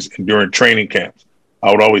days and during training camps. I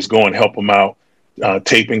would always go and help him out,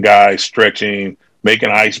 taping guys, stretching, making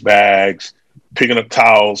ice bags, picking up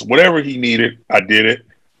towels, whatever he needed, I did it.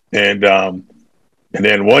 And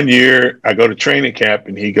then one year I go to training camp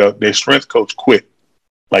and their strength coach quit,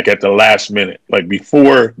 like at the last minute, like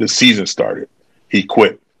before the season started, he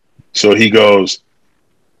quit. So he goes,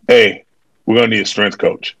 hey, we're going to need a strength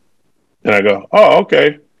coach. And I go, oh,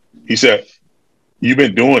 okay. He said, you've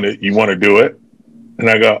been doing it. You want to do it? And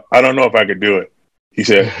I go, I don't know if I could do it. He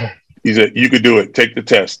said, you could do it. Take the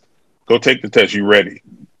test. Go take the test. You ready?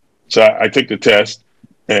 So I took the test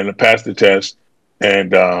and I passed the test.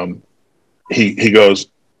 And he goes,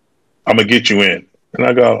 I'm going to get you in. And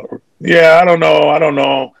I go, yeah, I don't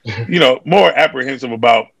know. More apprehensive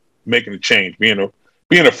about making a change, being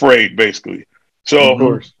afraid, basically. So Of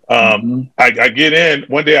course. I get in.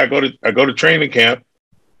 One day I go to training camp.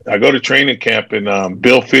 And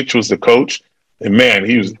Bill Fitch was the coach. And man,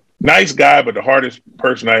 he was a nice guy, but the hardest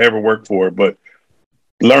person I ever worked for, but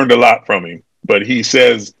learned a lot from him. But he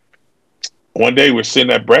says, one day we're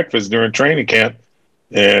sitting at breakfast during training camp,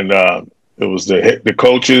 and it was the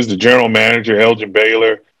coaches, the general manager, Elgin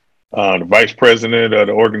Baylor, the vice president of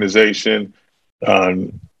the organization,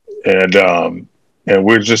 and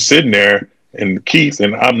we're just sitting there, and Keith,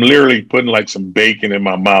 and I'm literally putting like some bacon in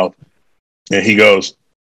my mouth, and he goes,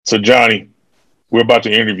 so Johnny, we're about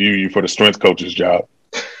to interview you for the strength coach's job.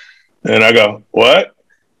 And I go, what?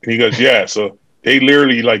 And he goes, yeah. So they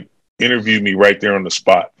literally like interviewed me right there on the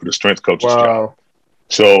spot for the strength coach's job.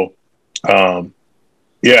 So, so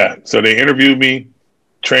they interviewed me.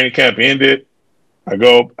 Training camp ended. I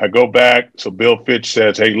go back. So Bill Fitch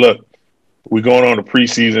says, hey, look, we're going on the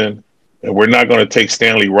preseason and we're not going to take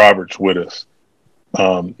Stanley Roberts with us.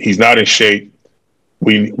 He's not in shape.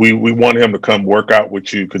 We want him to come work out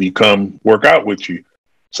with you. Could he come work out with you?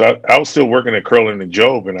 So I was still working at Curlin and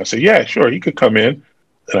Job, and I said, yeah, sure, he could come in.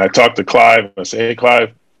 And I talked to Clive. And I said, hey,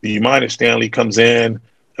 Clive, do you mind if Stanley comes in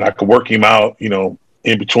and I could work him out, in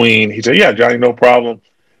between? He said, yeah, Johnny, no problem.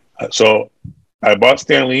 So I brought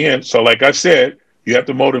Stanley in. So like I said, you have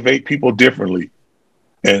to motivate people differently.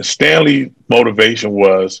 And Stanley's motivation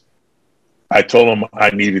was, I told him I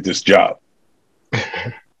needed this job.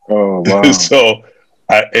 Oh, wow. So,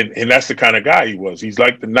 and that's the kind of guy he was. He's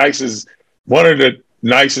like one of the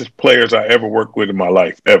nicest players I ever worked with in my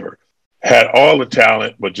life, ever. Had all the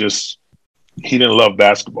talent, but just, he didn't love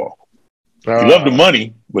basketball. He loved the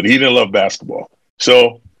money, but he didn't love basketball.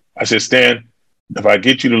 So I said, Stan, if I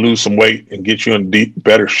get you to lose some weight and get you in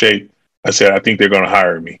better shape, I said, I think they're going to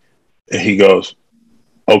hire me. And he goes,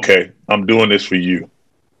 okay, I'm doing this for you.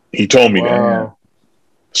 He told me that.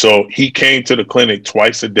 So he came to the clinic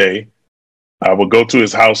twice a day. I would go to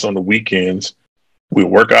his house on the weekends. We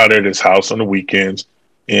work out at his house on the weekends.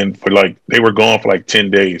 And they were gone for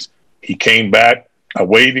 10 days. He came back. I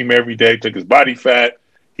weighed him every day, took his body fat.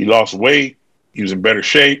 He lost weight. He was in better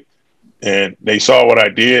shape. And they saw what I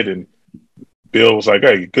did. And Bill was like,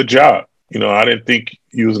 hey, good job. I didn't think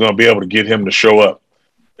you was going to be able to get him to show up.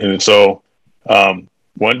 And so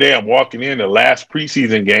one day I'm walking in the last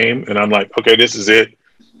preseason game and I'm like, okay, this is it.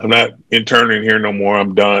 I'm not interning here no more.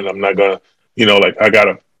 I'm done. I'm not going to, I got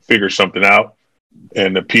to figure something out.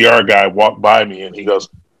 And the PR guy walked by me and he goes,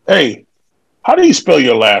 hey, how do you spell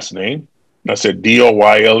your last name? And I said,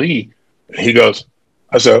 Doyle. He goes,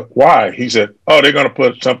 I said, why? He said, oh, they're going to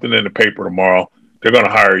put something in the paper tomorrow. They're going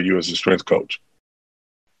to hire you as a strength coach.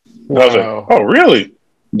 Wow. I was like, oh, really?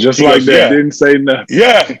 Just he like goes, that, yeah. Didn't say nothing.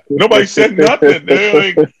 Yeah, nobody said nothing.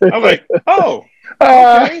 I'm like, oh,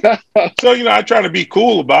 okay. So, I try to be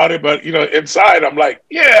cool about it, but, inside I'm like,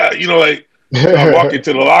 yeah, so I walk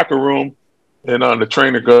into the locker room and the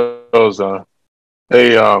trainer goes,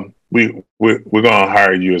 hey, we're going to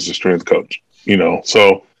hire you as a strength coach,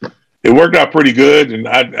 So it worked out pretty good. And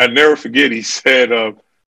I never forget, he said,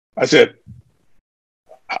 I said,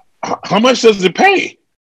 how much does it pay?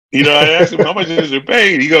 I asked him, how much does it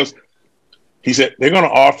pay? He said, they're going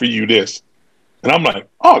to offer you this. And I'm like,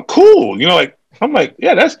 oh, cool. I'm like,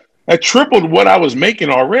 yeah, that tripled what I was making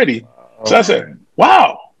already. So I said,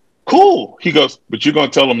 wow, cool. He goes, but you're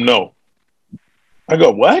going to tell them no. I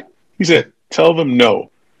go, what? He said, tell them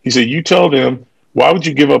no. He said, you tell them, why would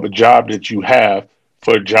you give up a job that you have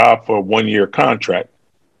for a job for a 1-year contract?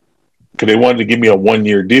 Because they wanted to give me a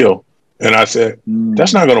 1-year deal. And I said,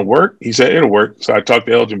 that's not going to work. He said, it'll work. So I talked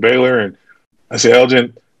to Elgin Baylor and I said,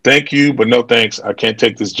 Elgin, thank you, but no thanks. I can't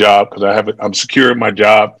take this job because I'm secure in my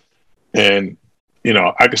job. And,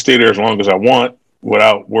 I can stay there as long as I want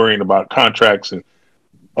without worrying about contracts. And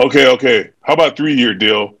okay. How about 3-year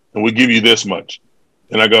deal? And we give you this much.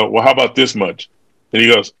 And I go, well, how about this much? And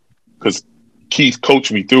he goes, because Keith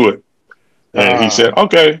coached me through it. And he said,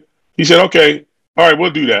 okay. He said, okay. All right,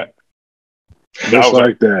 we'll do that. Just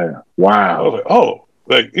like that. Wow. I was like, oh.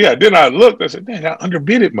 Then I looked. I said, dang, I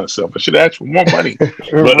underbidded myself. I should have asked for more money. But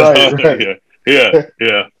right.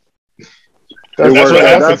 Yeah.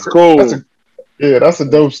 That's cool. That's a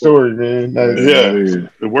dope story, man.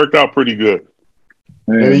 It worked out pretty good.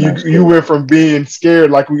 Man, and you went from being scared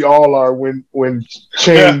like we all are when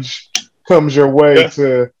change comes your way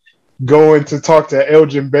to going to talk to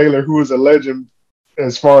Elgin Baylor, who is a legend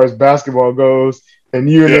as far as basketball goes, and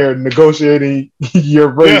you're in there negotiating your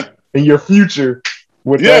rate and your future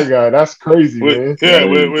with that guy. That's crazy, man.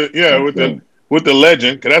 With the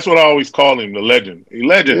legend, because that's what I always call him, the legend.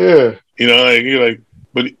 Legend. Yeah.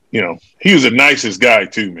 But he was the nicest guy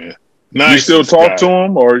too, man. You still talk to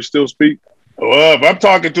him or you still speak? Well, if I'm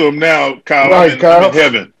talking to him now, Kyle, I'm in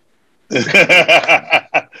heaven.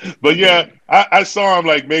 But I saw him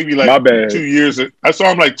maybe 2 years. I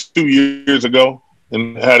saw him 2 years ago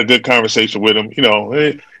and had a good conversation with him.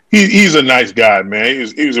 He's a nice guy, man.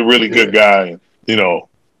 He was a really good guy.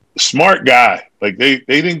 Smart guy. They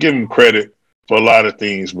didn't give him credit for a lot of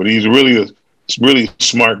things, but he's really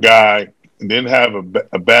smart guy. And didn't have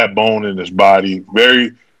a bad bone in his body.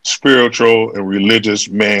 Very spiritual and religious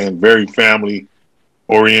man. Very family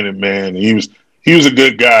oriented man. And he was a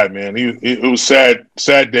good guy, man. It was sad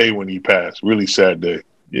day when he passed. Really sad day.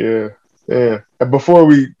 Yeah. And before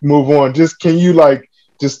we move on, can you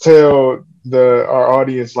just tell our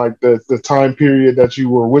audience the time period that you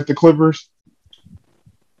were with the Clippers?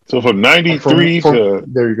 So from 93 to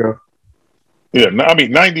there you go. Yeah,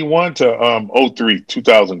 91 to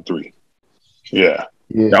 2003. Yeah.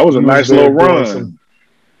 That was a nice little run.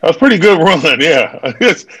 That was a pretty good run, yeah.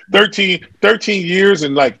 It's 13 years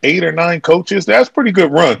and 8 or 9 coaches. That's a pretty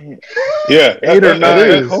good run. Yeah. 8 or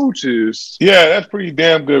 9 coaches. Yeah, that's pretty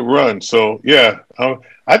damn good run. So, yeah,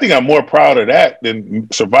 I think I'm more proud of that than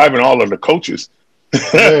surviving all of the coaches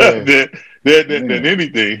than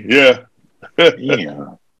anything. Yeah.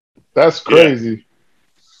 Yeah. That's crazy.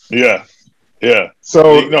 Yeah.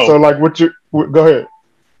 So, go ahead.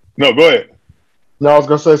 No, go ahead. No, I was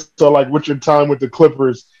gonna say, with your time with the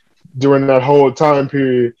Clippers during that whole time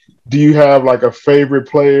period, do you have a favorite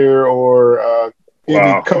player or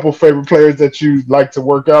any couple favorite players that you like to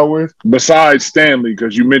work out with? Besides Stanley,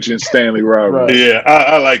 because you mentioned Stanley Robert. Right. Yeah,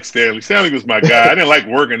 I like Stanley. Stanley was my guy. I didn't like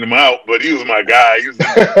working him out, but he was my guy. He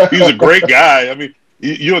was a great guy. I mean,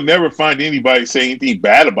 you'll never find anybody say anything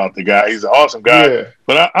bad about the guy. He's an awesome guy. Yeah.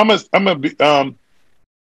 But I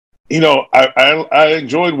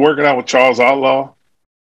enjoyed working out with Charles Outlaw.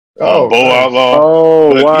 Bo Outlaw.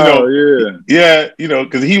 Oh, but, wow,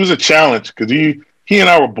 because he was a challenge. Because he and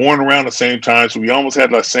I were born around the same time, so we almost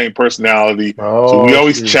had the same personality. So we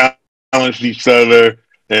always challenged each other,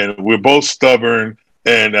 and we're both stubborn.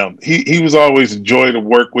 And he was always a joy to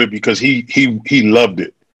work with because he loved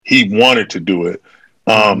it. He wanted to do it.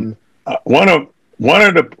 One of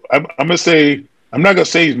the I'm gonna say, I'm not gonna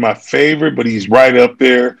say he's my favorite, but he's right up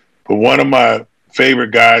there. But one of my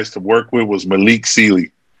favorite guys to work with was Malik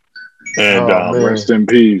Sealy. And rest in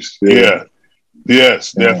peace.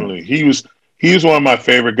 Yes, definitely. He was one of my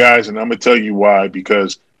favorite guys, and I'm gonna tell you why,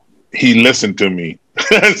 because he listened to me.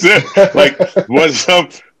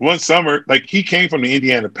 One summer, he came from the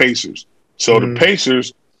Indiana Pacers. So the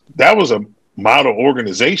Pacers, that was a model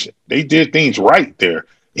organization. They did things right there.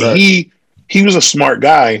 And he was a smart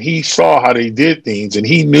guy, and he saw how they did things, and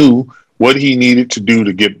he knew what he needed to do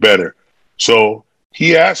to get better. So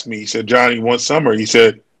he asked me, he said, Johnny, one summer, he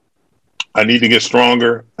said, I need to get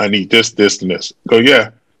stronger. I need this, this, and this. I go,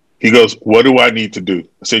 yeah. He goes, what do I need to do?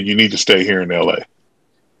 I said, you need to stay here in LA.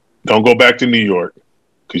 Don't go back to New York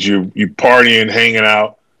because you partying, hanging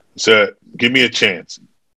out. I said, give me a chance.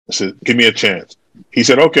 I said, give me a chance. He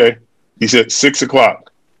said, okay. He said, 6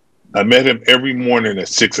 o'clock. I met him every morning at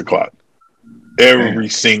 6 o'clock. Every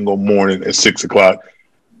single morning at 6 o'clock.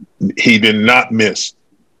 He did not miss.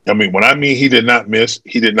 I mean, when I mean he did not miss,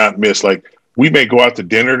 he did not miss. We may go out to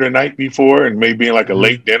dinner the night before and maybe a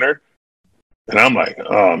late dinner. And I'm like,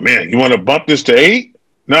 oh, man, you want to bump this to 8?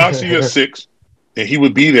 No, I'll see you at 6. And he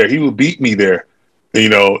would be there. He would beat me there.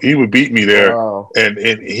 He would beat me there, Wow. and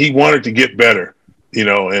he wanted to get better,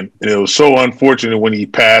 and it was so unfortunate when he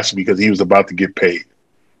passed because he was about to get paid.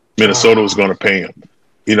 Minnesota was going to pay him,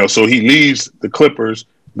 so he leaves the Clippers,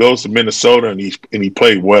 goes to Minnesota, and he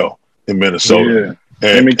played well in Minnesota.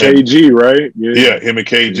 Yeah, him and KG, right? Yeah, him and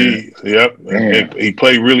KG. Yeah. Yep, and he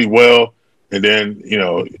played really well, and then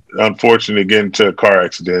unfortunately, get into a car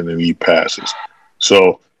accident and he passes.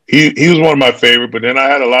 So he was one of my favorite. But then I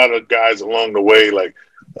had a lot of guys along the way, like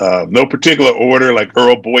no particular order, like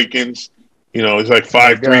Earl Boykins. He's like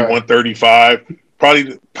 5'3", 135,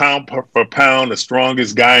 probably pound for pound the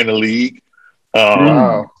strongest guy in the league.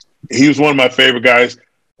 Wow. He was one of my favorite guys,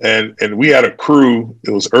 and we had a crew.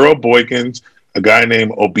 It was Earl Boykins, a guy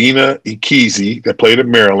named Obina Ikezi that played at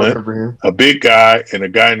Maryland, a big guy, and a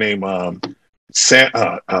guy named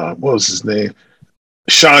what was his name?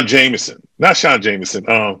 Sean Jameson. Not Sean Jameson.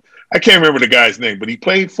 I can't remember the guy's name, but he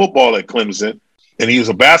played football at Clemson, and he was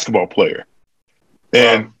a basketball player.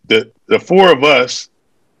 And the four of us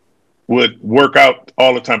would work out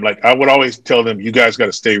all the time. Like I would always tell them, you guys got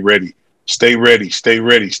to stay ready, stay ready, stay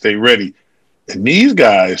ready, stay ready. And these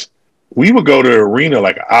guys, we would go to the arena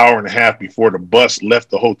like an hour and a half before the bus left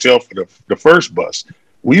the hotel for the first bus.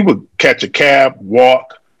 We would catch a cab,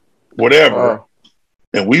 walk, whatever,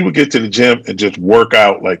 and we would get to the gym and just work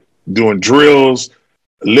out, like doing drills,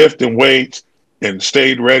 lifting weights, and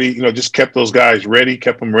stayed ready. Just kept those guys ready,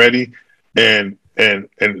 kept them ready, and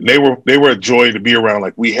they were a joy to be around.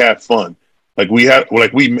 Like we had fun, I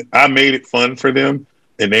made it fun for them,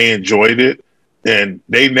 and they enjoyed it, and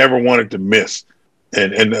they never wanted to miss.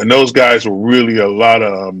 And those guys were really a lot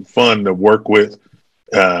of fun to work with.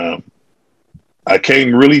 I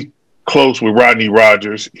came really close with Rodney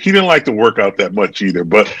Rogers. He didn't like to work out that much either,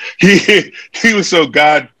 but he was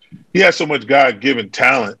he had so much God-given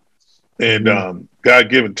talent, and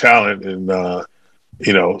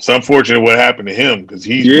it's unfortunate what happened to him because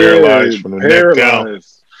he's paralyzed from the neck down.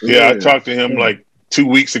 Yeah, I talked to him like 2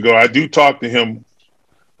 weeks ago. I do talk to him.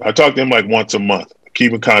 I talk to him like once a month.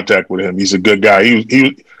 Keep in contact with him. He's a good guy.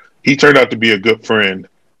 He turned out to be a good friend,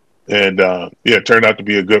 and turned out to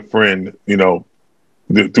be a good friend.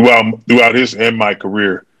 Throughout his and my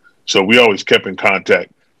career. So we always kept in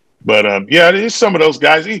contact. But it's some of those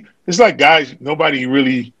guys. It's like guys nobody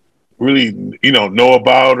really know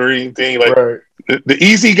about or anything. Like the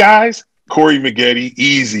easy guys. Corey Maggette,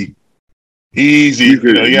 easy. He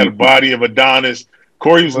had a body of Adonis.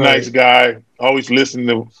 Corey was a nice guy. Always listened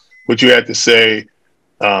to what you had to say.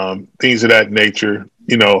 Things of that nature,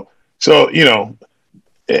 So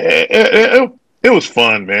it was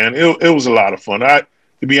fun, man. It was a lot of fun.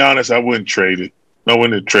 To be honest, I wouldn't trade it. I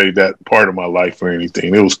wouldn't trade that part of my life for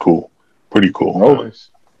anything. It was cool, pretty cool. Oh, nice.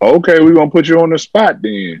 Okay, we're gonna put you on the spot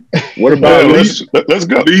then. What about let's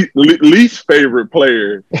go. Least favorite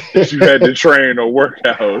player that you had to train or work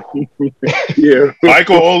out? Yeah,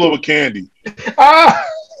 Michael Olowokandi.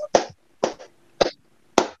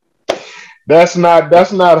 That's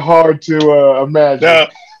not hard to imagine.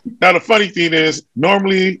 Now, the funny thing is,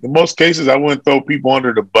 normally, in most cases, I wouldn't throw people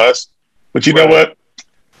under the bus. But you know what?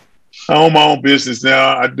 I own my own business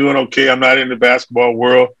now. I'm doing okay. I'm not in the basketball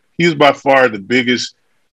world. He was by far the biggest,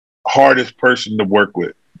 hardest person to work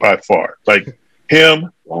with, by far. Like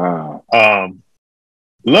him. Wow.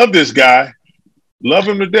 Love this guy. Love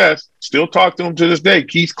him to death. Still talk to him to this day.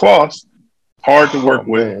 Keith Kloss. Hard to work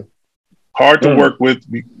with. Man. Hard to work with.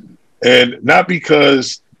 And not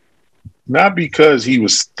because he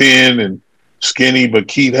was thin and skinny, but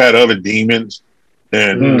Keith had other demons.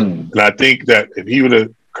 And I think that if he would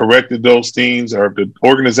have corrected those things, or if the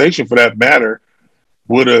organization for that matter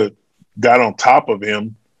would have got on top of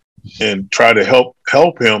him and tried to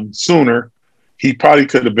help him sooner, he probably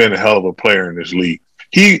could have been a hell of a player in this league.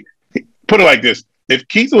 He put it like this. If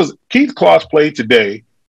Keith Kloss played today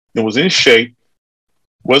and was in shape,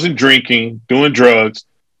 wasn't drinking, doing drugs,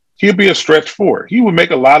 he'd be a stretch four. He would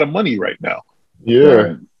make a lot of money right now.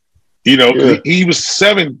 Yeah. He was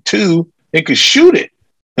 7'2" and could shoot it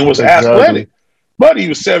and was athletic. But he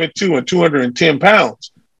was 7'2" and 210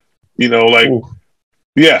 pounds. Ooh.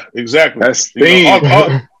 Yeah, exactly. That's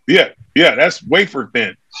thin. That's wafer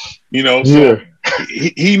thin. So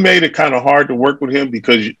he made it kind of hard to work with him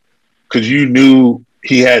because you knew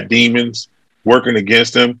he had demons working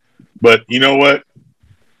against him. But you know what?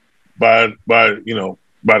 By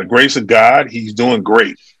the grace of God, he's doing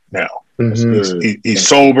great now. Mm-hmm. He's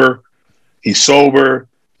sober.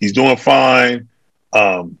 He's doing fine.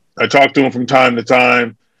 I talk to him from time to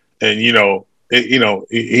time, and he's a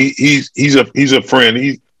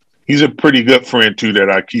friend. He's a pretty good friend too that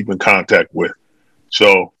I keep in contact with.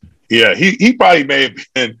 So yeah, he probably may have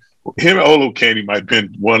been him and Olo Candy might have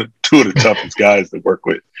been two of the toughest guys to work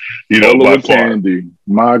with, Olo by far. Candy,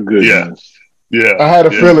 my goodness. Yeah. I had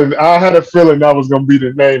a feeling that was going to be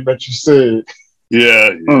the name that you said. Yeah.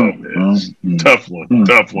 Tough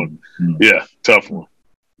one. Yeah, tough one.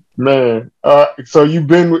 Man, so you've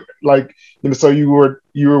been so you were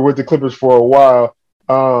with the Clippers for a while.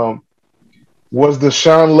 Was the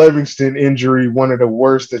Sean Livingston injury one of the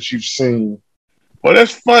worst that you've seen? Well,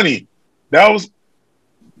 that's funny.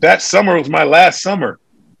 That summer was my last summer.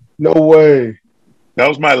 No way. That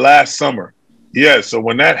was my last summer. Yeah. So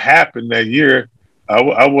when that happened that year,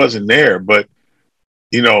 I wasn't there, but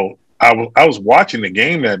I was watching the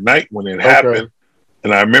game that night when it happened,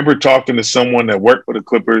 and I remember talking to someone that worked for the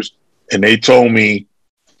Clippers, and they told me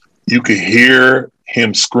you could hear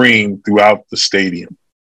him scream throughout the stadium.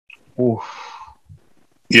 Oof.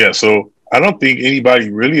 Yeah. So I don't think anybody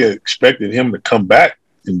really expected him to come back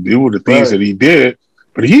and do the things that he did.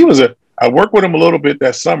 But I worked with him a little bit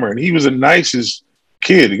that summer, and he was the nicest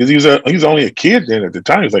kid because he was only a kid then at the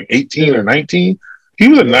time. He was like 18 or 19. He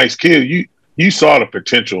was a nice kid. You saw the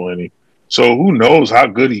potential in him. So who knows how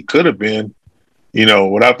good he could have been,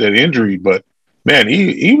 without that injury. But man,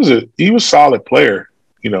 he was a solid player.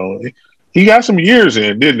 He got some years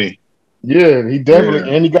in, didn't he? Yeah, he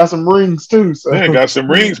definitely, and he got some rings too. So. Yeah, got some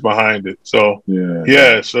rings behind it. So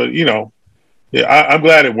So I'm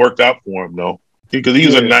glad it worked out for him though, because he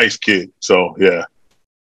was a nice kid. So yeah.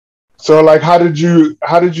 So how did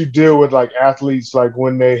you deal with athletes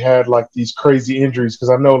when they had these crazy injuries?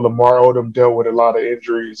 Because I know Lamar Odom dealt with a lot of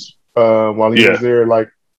injuries while he was there.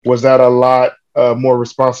 Was that a lot more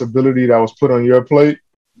responsibility that was put on your plate?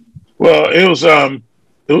 Well, it was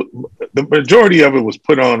the majority of it was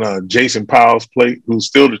put on Jason Powell's plate, who's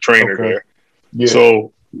still the trainer there. Yeah.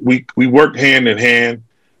 So we worked hand in hand.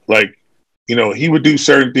 He would do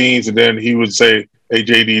certain things, and then he would say, "Hey,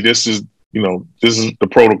 JD, this is the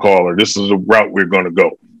protocol, or this is the route we're going to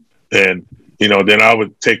go." And then I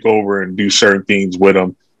would take over and do certain things with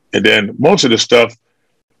him. And then most of the stuff,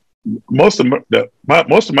 most of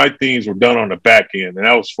my things were done on the back end, and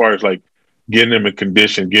that was as far as getting them in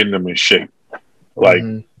condition, getting them in shape.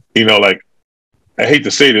 I hate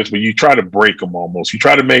to say this, but you try to break them almost. You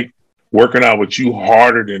try to make working out with you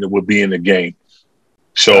harder than it would be in the game.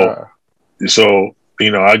 So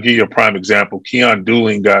I'll give you a prime example. Keon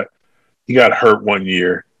Dooling got hurt one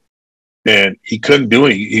year, and he couldn't do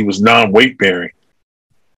it. He was non-weight bearing.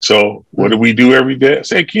 So what do we do every day? I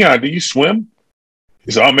say, Keon, do you swim?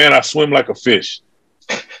 He said, "Oh man, I swim like a fish."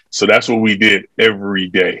 So that's what we did every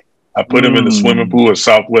day. I put him in the swimming pool at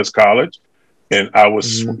Southwest College, and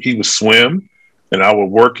he would swim, and I would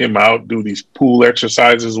work him out, do these pool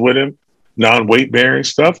exercises with him, non-weight bearing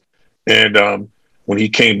stuff. And when he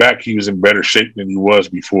came back, he was in better shape than he was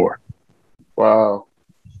before. Wow.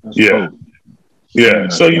 That's dope. Yeah.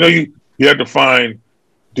 So, you have to find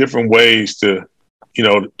different ways to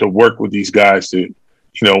work with these guys to,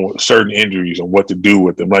 certain injuries and what to do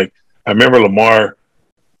with them. I remember Lamar,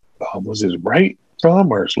 was his right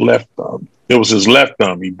thumb or his left thumb? It was his left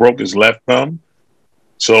thumb. He broke his left thumb.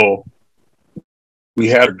 So we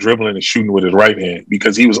had him dribbling and shooting with his right hand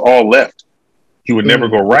because he was all left. He would never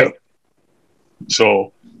go right.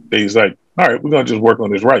 So he's like, all right, we're going to just work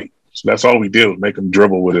on his right. So that's all we did was make him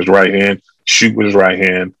dribble with his right hand, shoot with his right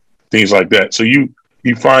hand, things like that. So you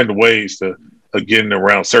find the ways to getting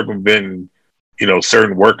around, circumventing,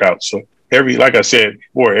 certain workouts. So like I said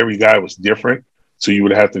before, every guy was different. So you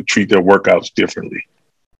would have to treat their workouts differently.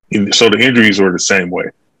 So the injuries were the same way.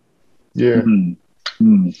 Yeah.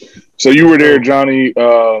 So you were there, Johnny,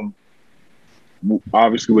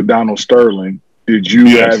 obviously with Donald Sterling. Did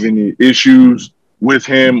you have any issues with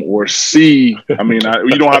him or see? I mean,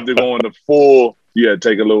 you don't have to go into full,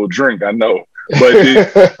 take a little drink, I know.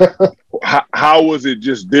 But how was it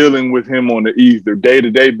just dealing with him on the either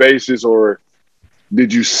day-to-day basis, or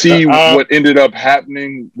did you see what ended up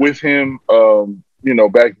happening with him,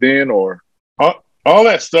 back then? Or all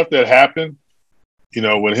that stuff that happened,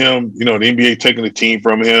 with him, the NBA taking the team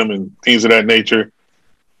from him and things of that nature,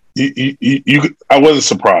 I wasn't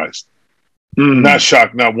surprised. Not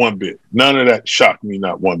shocked, not one bit. None of that shocked me,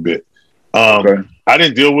 not one bit. I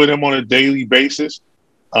didn't deal with him on a daily basis.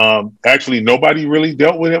 Actually, nobody really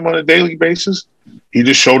dealt with him on a daily basis. He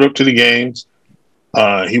just showed up to the games.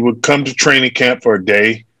 He would come to training camp for a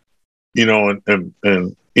day, and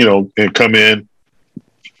come in.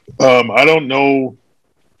 I don't know.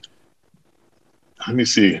 Let me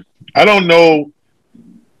see. I don't know.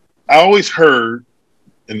 I always heard,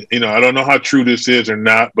 and I don't know how true this is or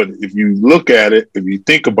not, but if you look at it, if you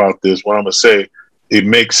think about this, what I'm gonna say, it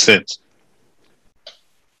makes sense.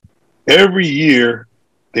 Every year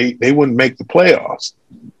they wouldn't make the playoffs,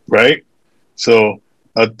 right? So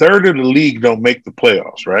a third of the league don't make the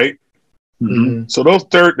playoffs, right? Mm-hmm. So the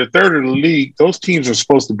third of the league, those teams are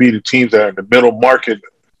supposed to be the teams that are in the middle market,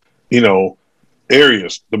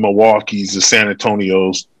 areas, the Milwaukees, the San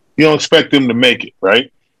Antonios. You don't expect them to make it,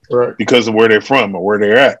 right? Right. Because of where they're from or where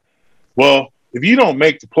they're at. Well, if you don't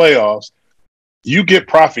make the playoffs, you get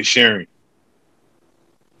profit sharing.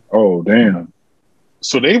 Oh, damn.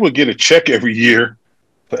 So they would get a check every year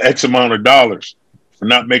for X amount of dollars for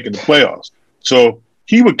not making the playoffs. So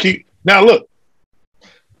he would keep. Now, look,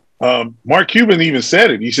 Mark Cuban even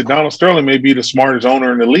said it. He said Donald Sterling may be the smartest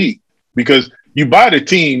owner in the league because you buy the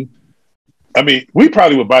team. I mean, we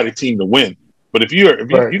probably would buy the team to win. But if you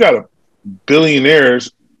got a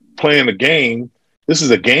billionaires playing a game, this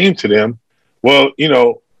is a game to them. Well,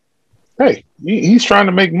 hey, he's trying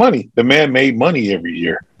to make money. The man made money every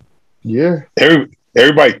year. Yeah.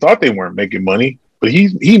 Everybody thought they weren't making money, but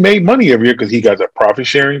he made money every year because he got a profit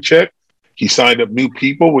sharing check. He signed up new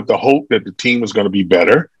people with the hope that the team was going to be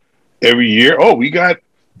better every year. Oh, we got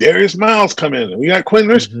Darius Miles coming in. We got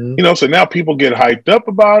Quinn. So now people get hyped up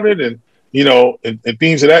about it and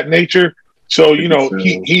things of that nature. So,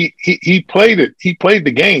 he played it. He played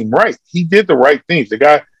the game right. He did the right things. The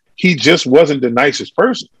guy, he just wasn't the nicest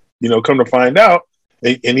person, come to find out.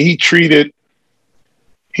 And he treated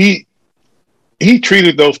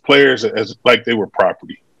those players as like they were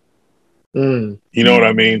property. You know what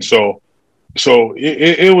I mean? So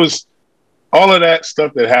it was all of that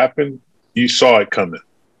stuff that happened. You saw it coming.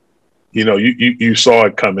 You saw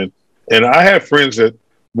it coming. And I had friends that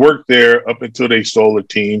worked there up until they sold the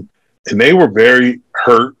team, and they were very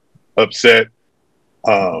hurt, upset,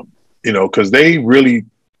 because they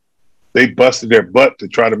busted their butt to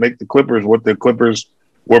try to make the Clippers what the Clippers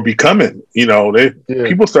were becoming.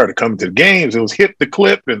 People started coming to the games. It was hit the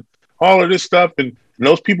clip and all of this stuff, and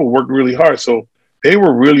those people worked really hard. So they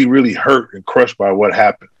were really, really hurt and crushed by what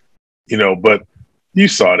happened. But you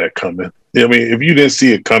saw that coming. I mean, if you didn't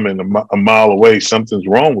see it coming a mile away, something's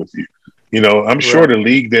wrong with you. I'm sure the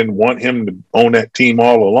league didn't want him to own that team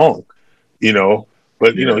all along.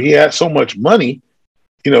 But he had so much money.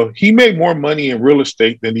 He made more money in real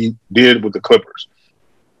estate than he did with the Clippers.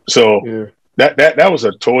 So that was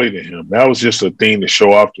a toy to him. That was just a thing to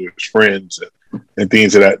show off to his friends and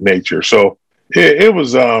things of that nature. So it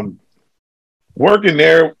was working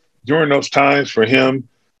there during those times for him,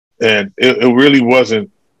 and it really wasn't.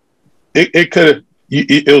 It could have.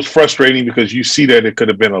 It was frustrating because you see that it could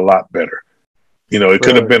have been a lot better. It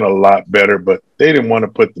could have been a lot better, but they didn't want to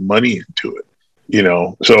put the money into it.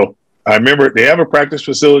 So I remember they have a practice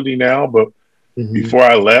facility now, but before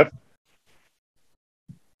I left,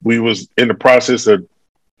 we was in the process of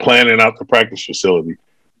planning out the practice facility.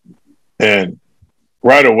 And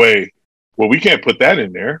right away, well, we can't put that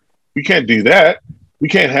in there. We can't do that. We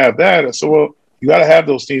can't have that. I said, well, you got to have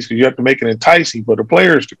those things because you have to make it enticing for the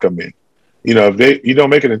players to come in. If you don't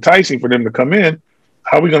make it enticing for them to come in,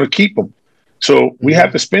 how are we going to keep them? So we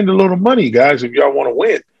have to spend a little money, guys, if y'all want to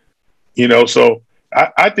win. So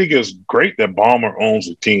I think it's great that Ballmer owns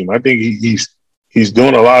the team. I think he's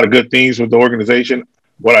doing a lot of good things with the organization.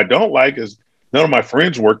 What I don't like is none of my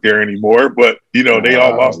friends work there anymore, but, they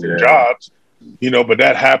all lost their jobs, but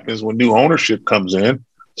that happens when new ownership comes in,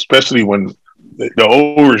 especially when the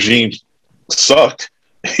old regime sucked,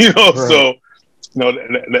 so,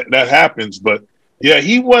 that happens. But, yeah,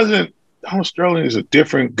 he wasn't – Donald Sterling is a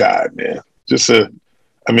different guy, man.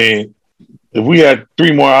 If we had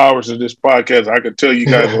 3 more hours of this podcast, I could tell you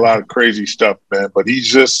guys a lot of crazy stuff, man. But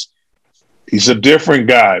he's a different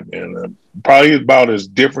guy, man. Probably about as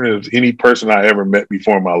different as any person I ever met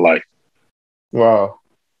before in my life. Wow.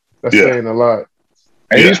 That's saying a lot.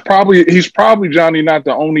 And he's probably, Johnny, not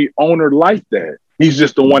the only owner like that. He's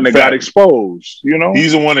just the one that got exposed,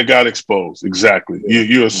 He's the one that got exposed. Exactly.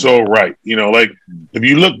 You are so right. Like if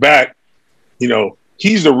you look back,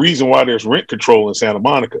 he's the reason why there's rent control in Santa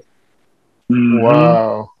Monica.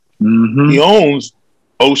 Wow. He owns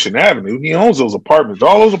Ocean Avenue. He owns those apartments.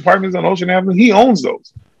 All those apartments on Ocean Avenue, he owns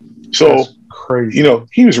those. So, that's crazy.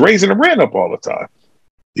 He was raising the rent up all the time.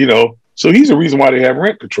 So he's the reason why they have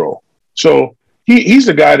rent control. So he's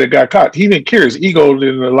the guy that got caught. He didn't care. His ego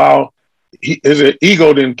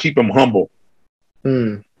didn't keep him humble.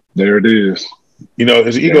 There it is.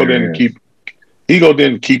 His ego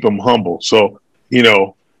didn't keep him humble. So,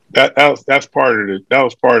 that's part of that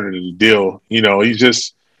was part of the deal. He's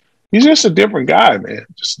just a different guy, man.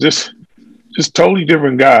 Just totally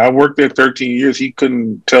different guy. I worked there 13 years. He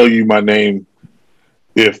couldn't tell you my name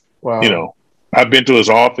if I've been to his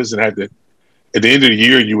office and at the end of the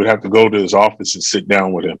year you would have to go to his office and sit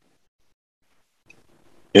down with him.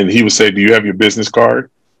 and he would say, "Do you have your business card?"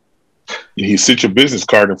 And he'd sit your business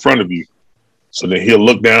card in front of you. So then he'll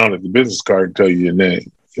look down at the business card and tell you your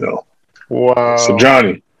name, you know. So Wow.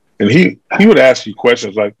 Johnny, and he would ask you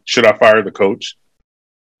questions like, "Should I fire the coach?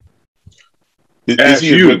 Is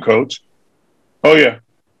he a good coach? Oh yeah,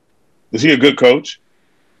 is he a good coach?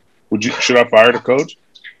 Should I fire the coach?"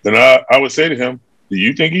 Then I would say to him, "Do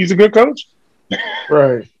you think he's a good coach?"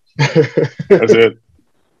 Right. I said,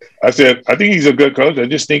 I think he's a good coach. I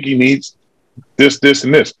just think he needs this, this,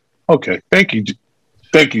 and this. Okay, thank you,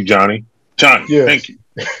 Johnny. Yes. Thank you.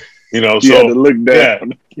 You know, so to look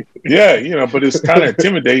down. Yeah, you know, but it's kind of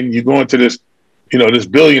intimidating. You go into this, you know, this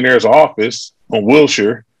billionaire's office on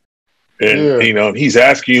Wilshire, and you know, he's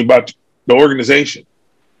asking you about the organization.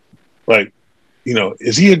 Like, you know,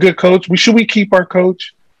 is he a good coach? Should we keep our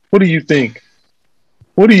coach? What do you think?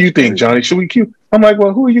 What do you think, Johnny? Should we keep? I'm like,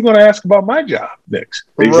 well, who are you going to ask about my job next?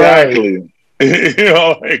 Exactly. You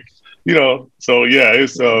know, like, you know, so yeah,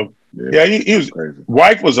 it's yeah, he was crazy.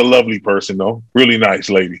 Wife was a lovely person though, really nice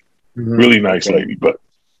lady, really nice lady, but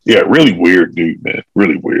yeah, really weird dude, man,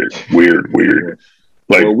 really weird.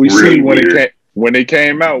 Like, well, we really see when it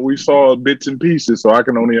came out, we saw bits and pieces, so I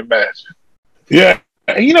can only imagine. Yeah,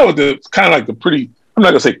 and you know, the kind of like the pretty, I'm not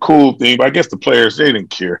gonna say cool thing, but I guess the players, they didn't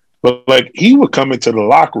care. But like, he would come into the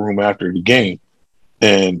locker room after the game,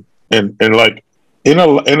 and like in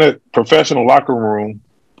a professional locker room,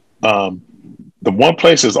 the one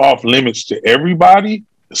place that's off limits to everybody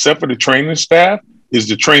except for the training staff is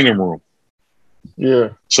the training room. Yeah.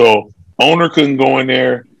 So owner couldn't go in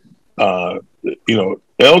there. You know,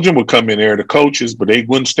 Elgin would come in there, the coaches, but they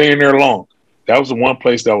wouldn't stay in there long. That was the one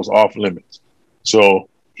place that was off limits. So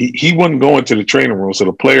he wouldn't go into the training room. So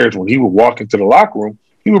the players, when he would walk into the locker room,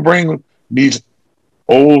 he would bring these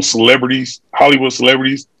old celebrities, Hollywood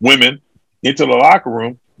celebrities, women, into the locker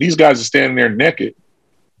room. These guys are standing there naked.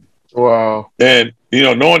 Wow. And, you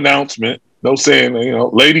know, no announcement, no saying, you know,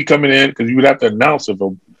 lady coming in, because you would have to announce if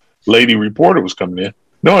a lady reporter was coming in.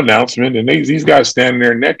 No announcement. And these guys standing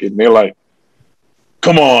there naked. And they're like,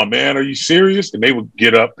 come on, man, are you serious? And they would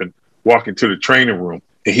get up and walk into the training room.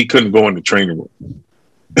 And he couldn't go in the training room.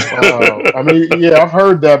 Wow. I mean, yeah, I've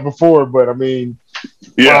heard that before, but I mean,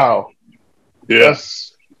 wow. Yeah.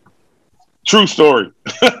 That's true story.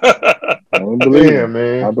 Damn,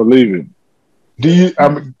 man. I believe it. Do you,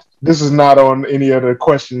 this is not on any of the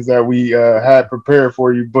questions that we had prepared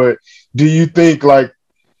for you, but do you think like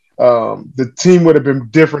the team would have been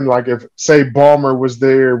different, like if, say, Ballmer was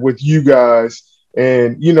there with you guys?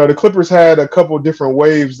 And, you know, the Clippers had a couple different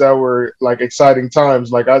waves that were like exciting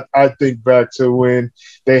times. Like I think back to when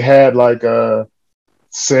they had like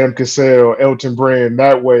Sam Cassell, Elton Brand,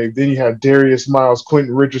 that wave. Then you had Darius Miles,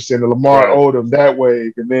 Quentin Richardson, and Lamar Odom, that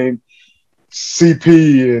wave. And then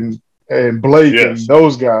CP and Blake and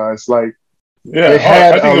those guys. Like, they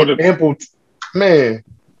had ample man.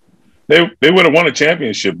 They would have won a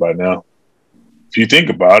championship by now. If you think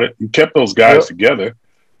about it, you kept those guys together.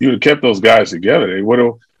 You would have kept those guys together. They would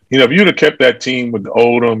have, you know, if you'd have kept that team with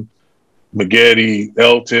Odom, Maggette,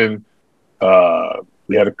 Elton,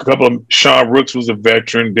 we had a couple of, Sean Rooks was a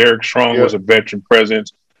veteran, Derek Strong was a veteran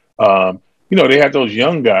presence. You know, they had those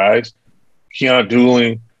young guys, Keon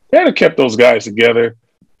Dooling. They had to kept those guys together.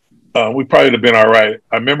 We probably would have been all right.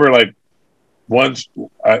 I remember like once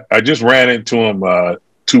I just ran into him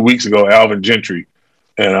 2 weeks ago, Alvin Gentry,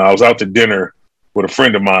 and I was out to dinner with a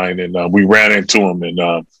friend of mine, and we ran into him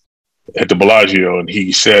and at the Bellagio, and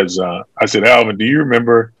he says, I said, Alvin, do you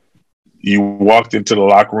remember you walked into the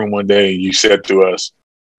locker room one day and you said to us,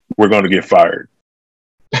 we're going to get fired?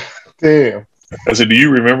 Damn. I said, do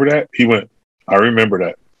you remember that? He went, I remember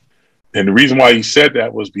that. And the reason why he said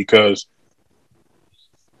that was because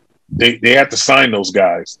they had to sign those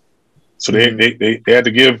guys. So they had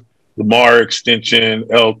to give Lamar extension,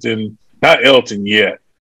 Elton, not Elton yet,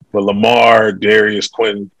 but Lamar, Darius,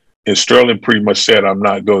 Quentin, and Sterling pretty much said, I'm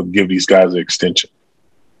not going to give these guys an extension.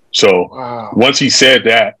 So once he said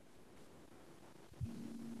that,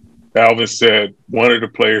 Alvin said, one of the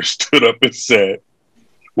players stood up and said,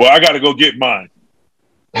 well, I got to go get mine.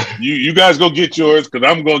 You guys go get yours because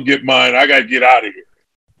I'm going to get mine. I got to get out of here.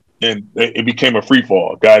 And it became a free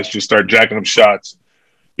fall. Guys just started jacking up shots.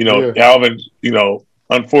 You know, Alvin, you know,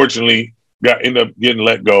 unfortunately ended up getting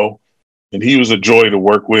let go. And he was a joy to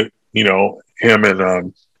work with. You know, him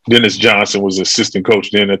and Dennis Johnson was assistant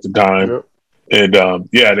coach then at the time. And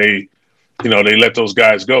they let those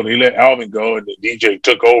guys go. They let Alvin go, and the DJ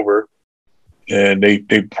took over. And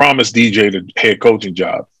they promised DJ the head coaching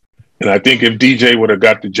job. And I think if DJ would have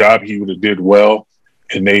got the job, he would have did well.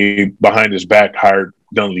 And they, behind his back, hired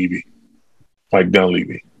Mike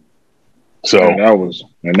Dunleavy. So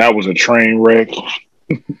and that was a train wreck.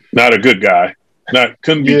 not a good guy.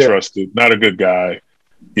 Couldn't be trusted. Not a good guy.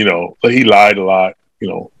 But he lied a lot.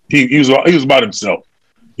 He was about himself.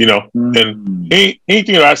 And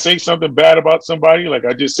anything that I say something bad about somebody, like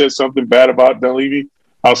I just said something bad about Dunleavy,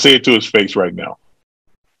 I'll say it to his face right now.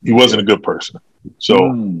 He wasn't a good person. So,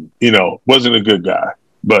 wasn't a good guy.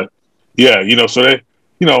 But yeah, so they,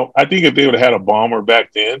 I think if they would have had a bomber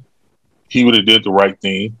back then, he would have did the right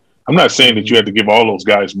thing. I'm not saying that you had to give all those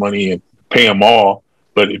guys money and pay them all,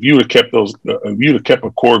 but if you would have kept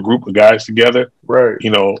a core group of guys together, right?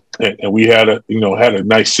 And we had a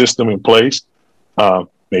nice system in place,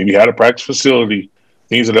 maybe had a practice facility,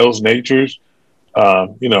 things of those natures,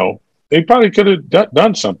 they probably could have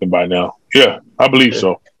done something by now. Yeah, I believe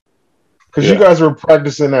so. Because you guys were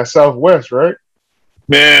practicing at Southwest, right?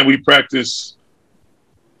 Man, we practiced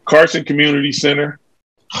Carson Community Center.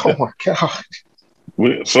 Oh my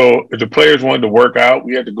God! So if the players wanted to work out,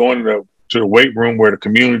 we had to go into the weight room where the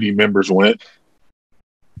community members went.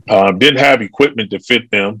 Didn't have equipment to fit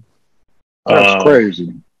them. That's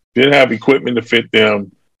crazy. Didn't have equipment to fit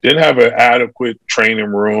them. Didn't have an adequate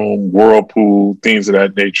training room, whirlpool, things of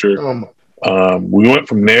that nature. We went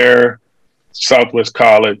from there, Southwest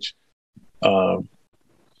College. Didn't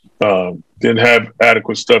have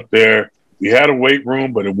adequate stuff there. We had a weight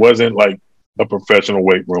room, but it wasn't like a professional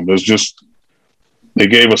weight room. It was just, they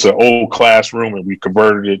gave us an old classroom and we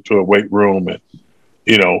converted it to a weight room and,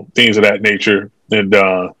 things of that nature. And,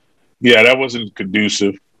 that wasn't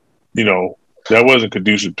conducive, that wasn't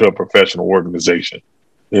conducive to a professional organization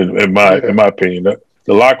in my opinion.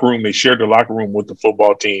 The locker room, they shared the locker room with the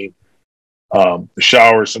football team. The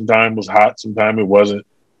shower sometimes was hot, sometimes it wasn't.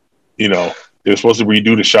 They were supposed to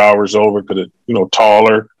redo the showers over because it,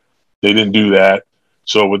 taller. They didn't do that.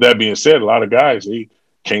 So with that being said, a lot of guys, they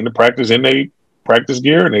came to practice in their practice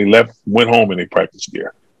gear and they went home in their practice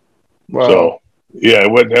gear. Wow. So yeah,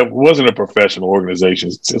 it wasn't a professional organization.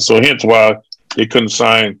 So hence why they couldn't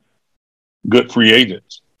sign good free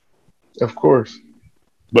agents. Of course.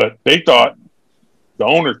 But the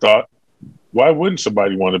owner thought, why wouldn't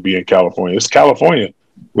somebody want to be in California? It's California.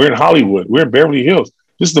 We're in Hollywood. We're in Beverly Hills.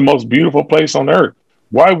 This is the most beautiful place on earth.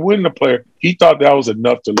 Why wouldn't a player? He thought that was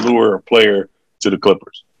enough to lure a player to the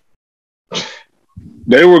Clippers.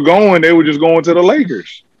 They were just going to the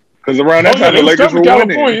Lakers. Because around that time, the Lakers were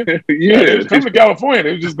winning. They was coming to California.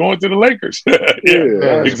 They were just going to the Lakers.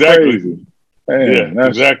 Exactly. Man,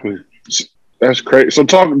 exactly. That's crazy. So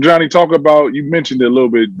Johnny, talk about, you mentioned it a little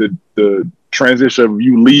bit, the transition of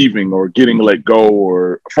you leaving or getting let go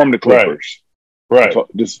or from the Clippers. Right.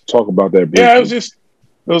 Just talk about that briefly. Yeah, it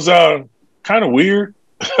was kind of weird.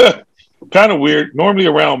 Kind of weird. Normally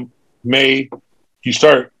around May, you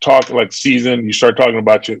start talking like season, you start talking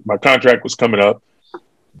about my contract was coming up.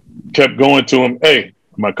 Kept going to him, hey,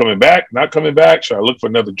 am I coming back? Not coming back? Should I look for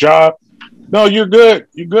another job? No, you're good.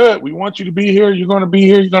 You're good. We want you to be here. You're going to be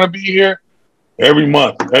here. You're going to be here. Every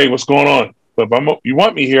month. Hey, what's going on? But if you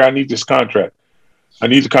want me here, I need this contract. I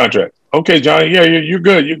need the contract. Okay, Johnny. Yeah, you're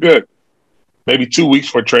good. You're good. Maybe 2 weeks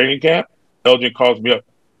for training camp. Elgin calls me up.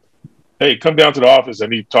 Hey, come down to the office. I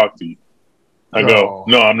need to talk to you. I go,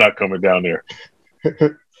 no, I'm not coming down there.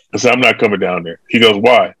 I said, I'm not coming down there. He goes,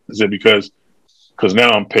 why? I said, because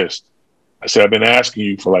now I'm pissed. I said, I've been asking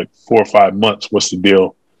you for like 4 or 5 months. What's the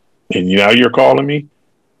deal? And now you're calling me?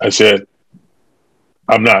 I said,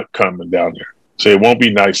 I'm not coming down there. So it won't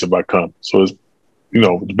be nice if I come. So it's,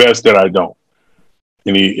 it's best that I don't.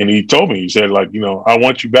 And he told me, he said, like, I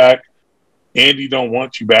want you back. Andy don't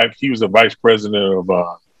want you back. He was the vice president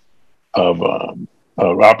of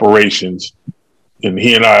operations, and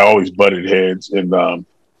he and I always butted heads. And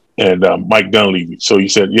Mike Dunleavy. So he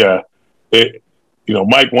said, yeah,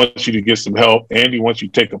 Mike wants you to get some help. Andy wants you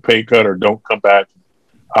to take a pay cut or don't come back.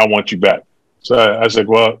 I want you back. So I said,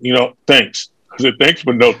 well, thanks. I said, thanks,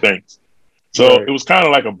 but no thanks. So It was kind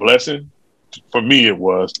of like a blessing. For me, it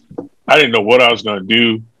was. I didn't know what I was going to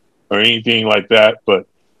do or anything like that. But,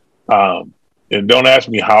 and don't ask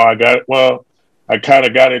me how I got it. Well, I kind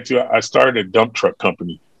of got into it. I started a dump truck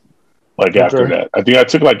company after that. I think I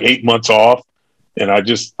took like 8 months off and I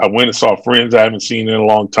went and saw friends I haven't seen in a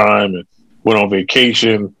long time and went on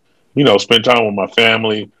vacation, spent time with my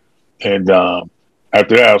family. And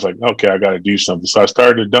after that, I was like, okay, I got to do something. So I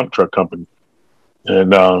started a dump truck company.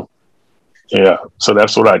 And so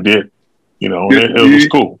that's what I did, and it was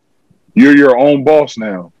cool. You're your own boss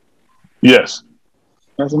now. Yes.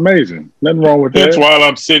 That's amazing. Nothing wrong with that. That's while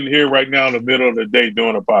I'm sitting here right now in the middle of the day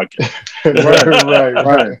doing a podcast.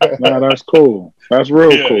 Right. No, that's cool. That's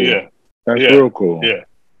real cool. Yeah. That's real cool. Yeah.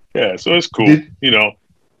 Yeah. So it's cool.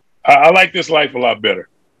 I like this life a lot better.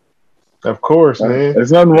 Of course, man.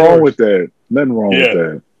 There's nothing wrong with that. Nothing wrong with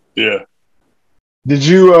that. Yeah. Did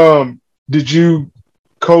you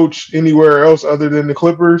coach anywhere else other than the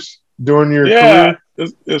Clippers during your Yeah. career?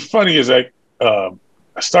 It's funny is like I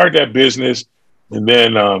started that business, and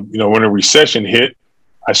then when a recession hit,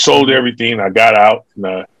 I sold everything. I got out, and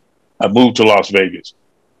I moved to Las Vegas.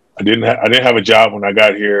 I didn't have a job when I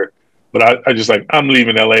got here, but I just like, I'm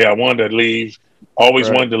leaving LA. I wanted to leave. Always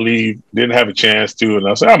wanted to leave. Didn't have a chance to, and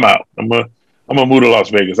I said, I'm out. I'm gonna move to Las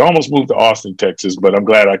Vegas. I almost moved to Austin, Texas, but I'm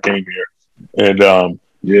glad I came here. And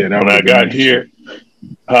when I got here,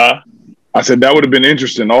 I said that would have been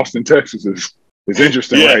interesting. Austin, Texas is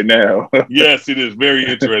interesting right now. Yes, it is very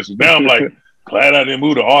interesting. Now I'm like, glad I didn't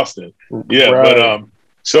move to Austin. Yeah, Right. but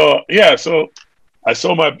so I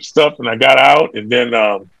sold my stuff and I got out, and then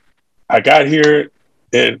I got here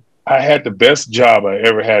and I had the best job I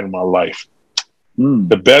ever had in my life.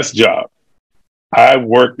 The best job. I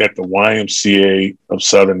worked at the YMCA of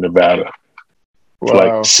Southern Nevada for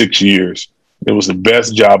like 6 years. It was the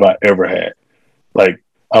best job I ever had. Like,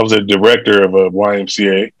 I was a director of a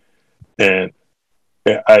YMCA, and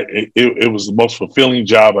it was the most fulfilling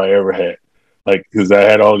job I ever had. Like, because I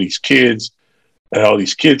had all these kids, and all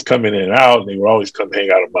these kids coming in and out, and they would always come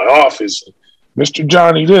hang out in my office. And Mr.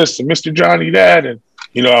 Johnny this and Mr. Johnny that. And,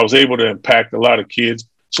 I was able to impact a lot of kids.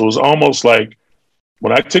 So it was almost like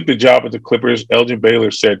when I took the job at the Clippers, Elgin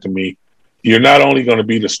Baylor said to me, you're not only going to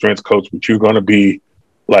be the strength coach, but you're going to be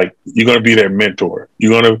their mentor.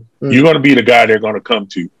 You're going to be the guy they're going to come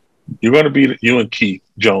to. You're going to be you and Keith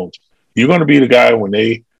Jones. You're going to be the guy when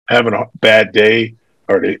they having a bad day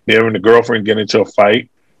or they're and the girlfriend get into a fight,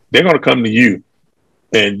 they're going to come to you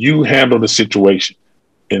and you handle the situation.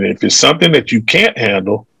 And if it's something that you can't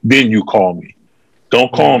handle, then you call me.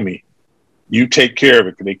 Don't call me. You take care of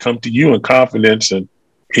it. They come to you in confidence and,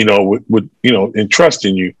 with and trust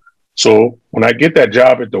in you. So when I get that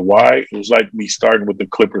job at the Y, it was like me starting with the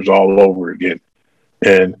Clippers all over again.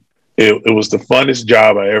 And it was the funnest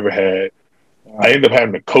job I ever had. I ended up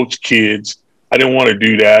having to coach kids. I didn't want to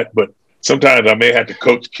do that, but sometimes I may have to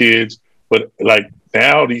coach kids. But like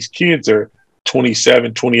now these kids are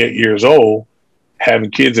 27, 28 years old,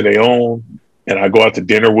 having kids of their own. And I go out to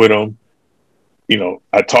dinner with them.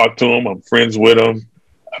 I talk to them. I'm friends with them.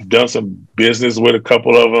 I've done some business with a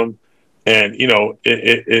couple of them. And,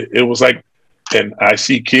 it was like, and I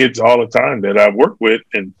see kids all the time that I work with,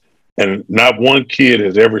 and not one kid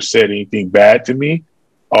has ever said anything bad to me.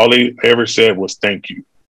 All they ever said was thank you.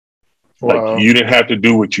 Wow. Like, you didn't have to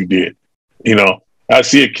do what you did. I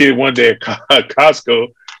see a kid one day at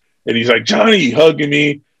Costco, and he's like, Johnny, hugging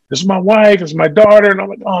me. This is my wife. This is my daughter. And I'm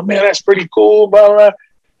like, oh, man, that's pretty cool. Blah, blah.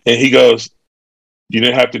 And he goes, you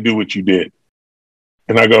didn't have to do what you did.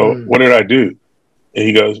 And I go, what did I do? And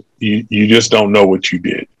he goes, you just don't know what you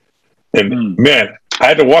did. And man, I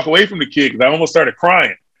had to walk away from the kid because I almost started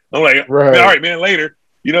crying. I'm like, man, all right, man, later.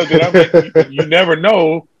 Because I'm like, you never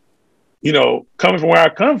know, coming from where I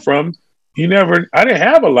come from, I didn't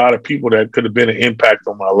have a lot of people that could have been an impact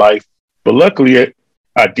on my life. But luckily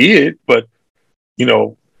I did. But,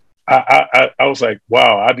 I was like,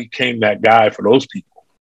 wow, I became that guy for those people.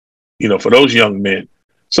 For those young men.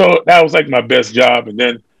 So that was like my best job. And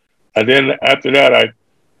then after that, I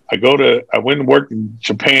went and worked in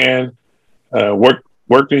Japan,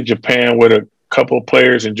 worked in Japan with a couple of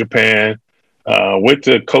players in Japan, went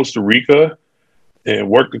to Costa Rica and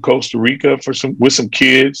worked in Costa Rica with some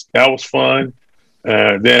kids. That was fun.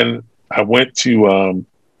 Then I went to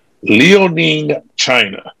Liaoning,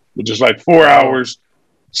 China, which is like 4 hours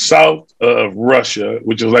south of Russia,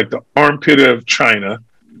 which is like the armpit of China.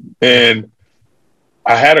 And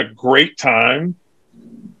I had a great time.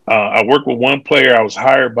 I worked with one player. I was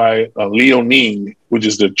hired by Liaoning, which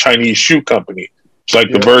is the Chinese shoe company. It's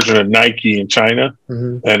like the version of Nike in China.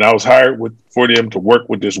 And I was hired for them to work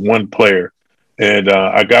with this one player. And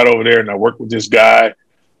I got over there and I worked with this guy.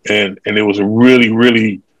 And it was a really,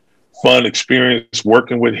 really fun experience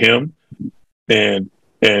working with him. And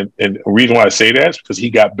the reason why I say that is because he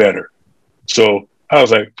got better. So I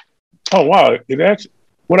was like, oh, wow,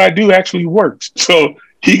 what I do actually works. So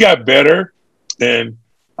he got better. And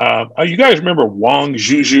you guys remember Wang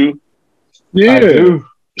Zhuju? Yeah. I do.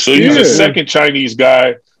 So he's the second Chinese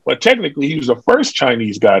guy, but technically he was the first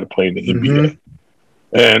Chinese guy to play in the NBA.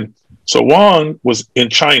 And so Wang was in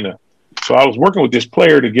China. So I was working with this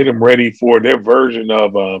player to get him ready for their version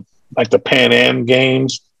of like the Pan Am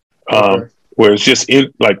Games, where it's just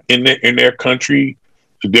in their country,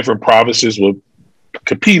 the different provinces will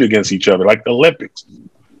compete against each other, like the Olympics.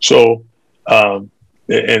 So, and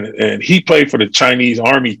he played for the Chinese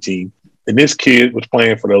Army team, and this kid was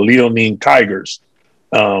playing for the Liaoning Tigers.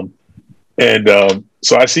 And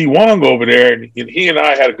so I see Wong over there, and he and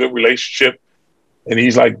I had a good relationship. And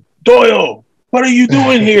he's like, Doyle, what are you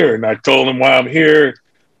doing here? And I told him why I'm here.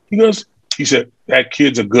 He said, that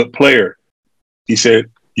kid's a good player. He said,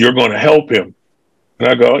 you're going to help him. And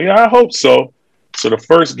I go, yeah, I hope so. So the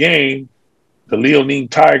first game, the Liaoning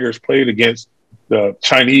Tigers played against the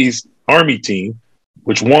Chinese Army team,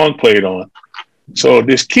 which Wong played on. So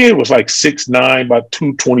this kid was like 6'9", about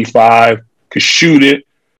 225, could shoot it.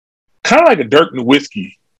 Kind of like a Dirk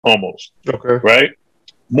Nowitzki almost. Okay. Right?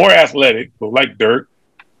 More athletic, but like Dirk.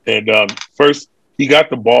 And first, he got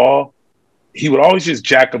the ball. He would always just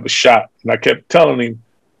jack up a shot. And I kept telling him,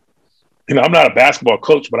 I'm not a basketball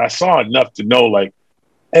coach, but I saw enough to know, like,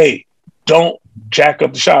 hey, don't jack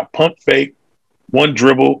up the shot. Pump fake, one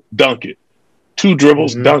dribble, dunk it. Two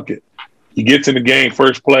dribbles, dunk it. He gets in the game,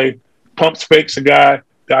 first play, pumps fakes a guy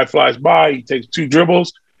flies by, he takes two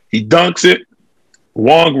dribbles, he dunks it.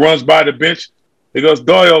 Wong runs by the bench. He goes,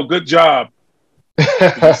 Doyle, good job.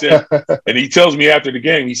 He said, and he tells me after the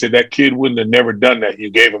game, he said that kid wouldn't have never done that. You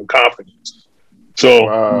gave him confidence.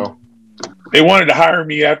 So they wanted to hire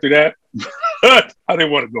me after that. I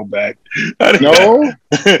didn't want to go back. No?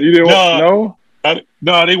 You didn't want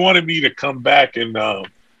No, they wanted me to come back and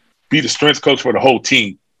be the strength coach for the whole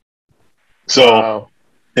team. So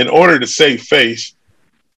in order to save face,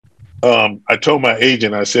 I told my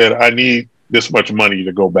agent, I said, I need this much money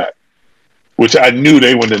to go back, which I knew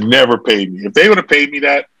they would have never paid me. If they would have paid me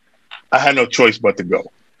that, I had no choice but to go.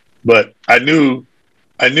 But I knew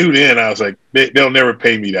then, I was like, they'll never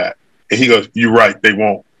pay me that. And he goes, you're right, they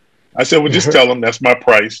won't. I said, well, just tell them that's my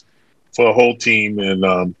price for a whole team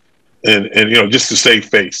and just to save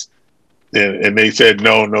face. And they said,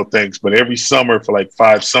 no, thanks. But every summer for like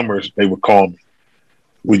 5 summers, they would call me.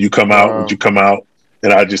 Would you come out? Would you come out?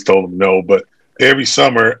 And I just told them no. But every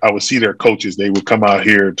summer I would see their coaches. They would come out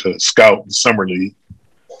here to scout the summer league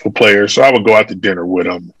for players. So I would go out to dinner with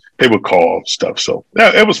them. They would call stuff. So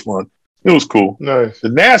yeah, it was fun. It was cool. Nice. The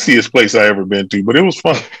nastiest place I ever been to, but it was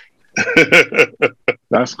fun.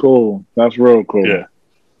 That's cool. That's real cool. Yeah.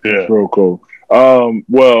 That's real cool.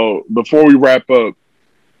 Well, before we wrap up,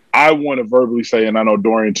 I want to verbally say, and I know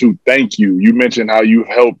Dorian too, thank you. You mentioned how you've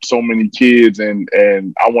helped so many kids, and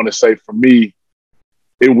I want to say for me,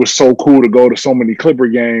 it was so cool to go to so many Clipper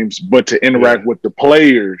games, but to interact with the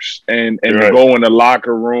players and to go in the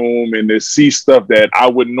locker room and to see stuff that I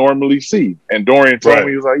wouldn't normally see. And Dorian told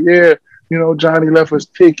me, he was like, yeah, Johnny left us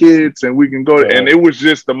tickets and we can go. And it was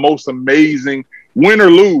just the most amazing, win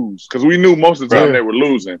or lose, because we knew most of the time they were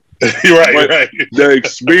losing. Right. The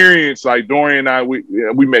experience, like Dorian and I, we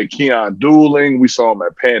met Keon Dueling. We saw him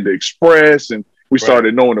at Panda Express, and we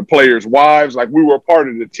started knowing the players' wives. Like, we were part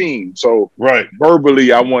of the team. So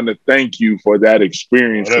verbally, I want to thank you for that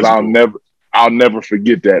experience, because I'll never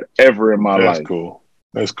forget that ever in my life.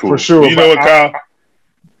 That's cool. For sure. You know what, Kyle?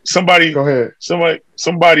 Somebody, go ahead.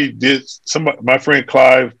 Somebody did. My friend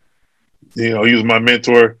Clive, he was my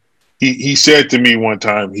mentor. He said to me one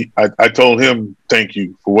time, I told him thank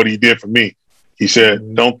you for what he did for me. He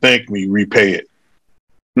said, "Don't thank me, repay it."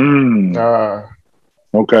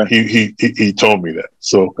 Okay. He told me that.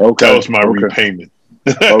 So that was my repayment.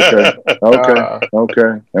 Okay.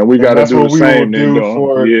 And we got to do the same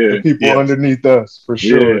for the people underneath us, for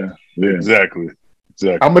sure. Yeah. Exactly.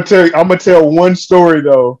 I'm gonna tell one story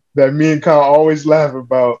though that me and Kyle always laugh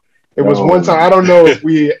about. It was one time, I don't know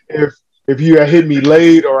if you had hit me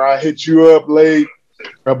late or I hit you up late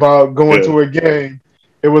about going to a game.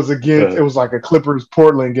 It was against, it was like a Clippers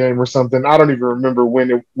Portland game or something. I don't even remember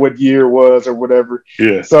what year it was or whatever.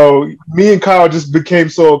 Yeah. So me and Kyle just became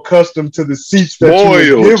so accustomed to the seats that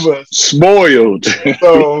you would give us. Spoiled.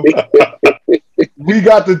 So we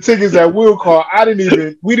got the tickets at will call.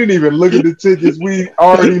 We didn't even look at the tickets. We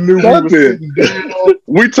already knew we were sitting down.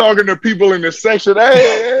 We talking to people in the section.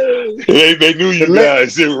 Hey. They knew you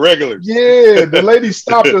guys. They were regulars. Yeah. The lady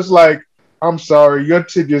stopped us like, I'm sorry, your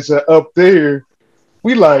tickets are up there.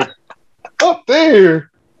 We like, up there.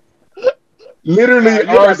 Literally,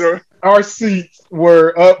 our seats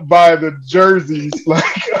were up by the jerseys. Like,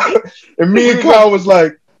 and me and Kyle was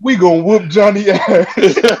like, we gonna whoop Johnny ass.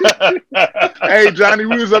 Hey, Johnny,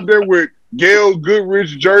 we was up there with Gail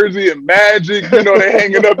Goodrich jersey and Magic. They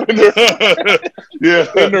hanging up in the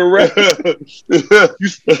in the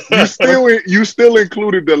you still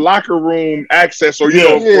included the locker room access, or to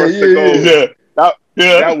go.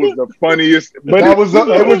 That was the funniest. But it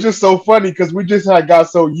was just so funny because we just got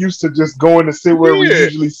so used to just going to sit where we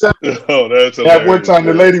usually sit. Oh, that's hilarious. At one time,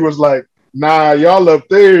 the lady was like, "Nah, y'all up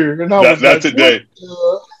there," and I was not today.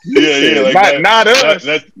 Yeah, like not us.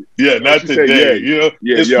 Not today. You know,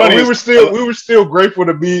 it's But funny. we were still grateful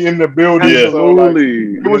to be in the building.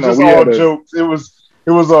 Absolutely. So, like, it was just all jokes.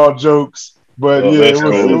 It was all jokes. But it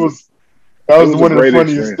was that was one of the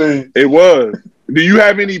funniest things. It was. Do you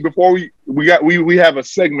have any before we have a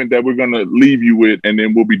segment that we're gonna leave you with and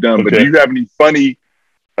then we'll be done. Okay. But do you have any funny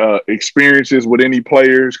experiences with any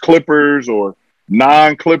players, Clippers or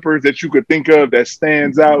non-Clippers that you could think of that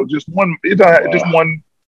stands out? Just one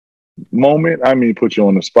moment. I mean, put you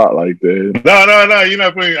on the spot like that. No. You're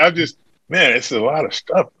not putting. It's a lot of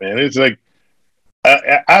stuff, man. It's like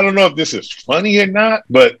I don't know if this is funny or not,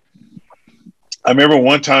 but I remember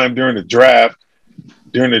one time during the draft,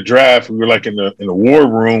 we were like in the war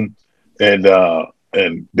room, and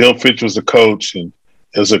Bill Fitch was the coach, and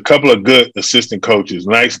there's a couple of good assistant coaches,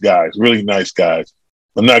 nice guys, really nice guys.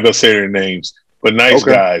 I'm not gonna say their names, but nice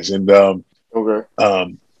guys. And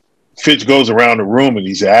Fitch goes around the room and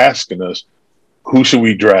he's asking us, who should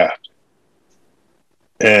we draft?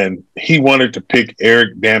 And he wanted to pick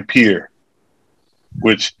Eric Dampier,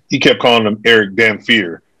 which he kept calling him Eric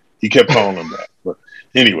Dampier. He kept calling him that. But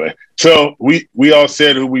anyway, so we all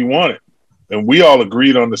said who we wanted, and we all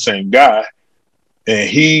agreed on the same guy. And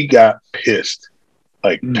he got pissed,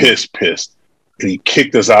 like pissed, and he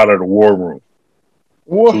kicked us out of the war room.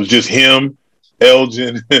 What? It was just him,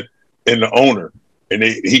 Elgin, and the owner. And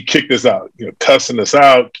he kicked us out, cussing us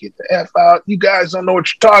out, get the F out. You guys don't know what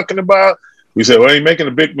you're talking about. We said, well, you're making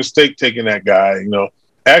a big mistake taking that guy.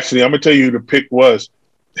 Actually, I'm going to tell you who the pick was.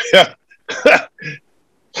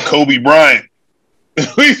 Kobe Bryant.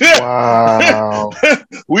 Wow.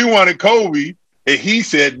 We wanted Kobe, and he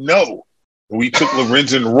said no. We took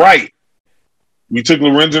Lorenzen Wright.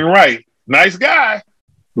 Nice guy.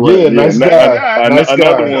 Yeah, nice guy.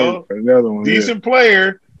 Another one. Decent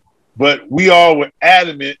player. But we all were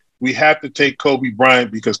adamant we have to take Kobe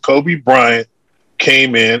Bryant because Kobe Bryant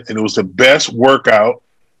came in and it was the best workout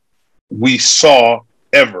we saw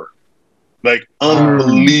ever. Like,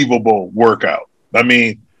 unbelievable workout. I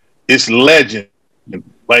mean, it's legend.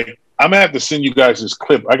 Like, I'm going to have to send you guys this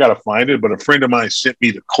clip. I got to find it, but a friend of mine sent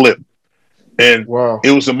me the clip. And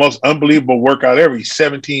It was the most unbelievable workout ever. He's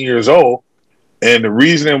 17 years old. And the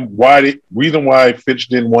reason why Fitch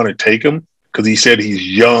didn't want to take him, because he said he's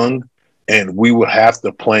young and we would have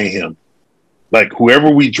to play him. Like, whoever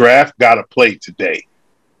we draft got to play today.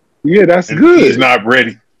 Yeah, that's good. He's not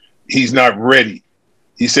ready.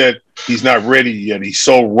 He said he's not ready yet. He's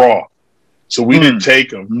so raw. So we didn't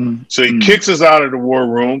take him. So he kicks us out of the war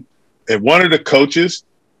room, and one of the coaches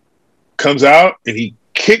comes out and he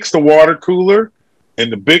kicks the water cooler,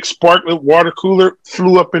 and the big sparkling water cooler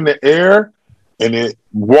flew up in the air, and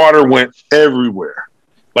water went everywhere,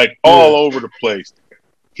 like all over the place.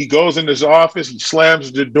 He goes in his office, he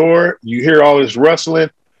slams the door, you hear all this rustling.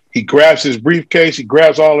 He grabs his briefcase, he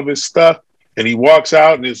grabs all of his stuff, and he walks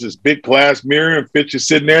out, and there's this big glass mirror, and Fitch is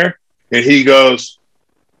sitting there, and he goes,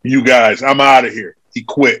 you guys, I'm out of here. He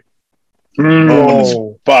quit. On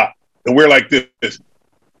the spot. And we're like this.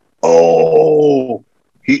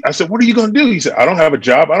 I said, what are you going to do? He said, I don't have a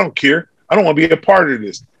job. I don't care. I don't want to be a part of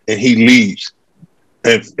this. And he leaves.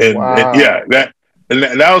 And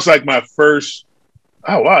that was like my first,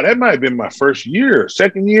 that might have been my first year,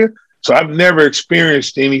 second year. So I've never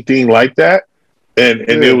experienced anything like that. And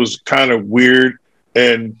it was kind of weird.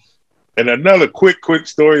 And another quick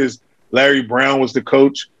story is Larry Brown was the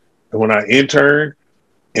coach. And when I interned,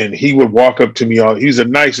 and he would walk up to me, he's the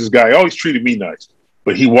nicest guy. He always treated me nice.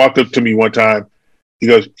 But he walked up to me one time. He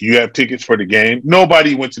goes, do you have tickets for the game?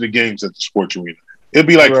 Nobody went to the games at the sports arena. It'd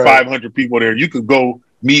be like 500 people there. You could go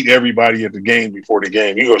meet everybody at the game before the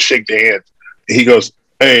game. You go shake their hands. And he goes,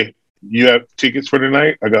 hey, you have tickets for the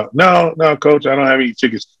night? I go, no, coach, I don't have any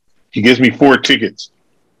tickets. He gives me 4 tickets.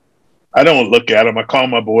 I don't look at him. I call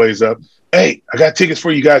my boys up. Hey, I got tickets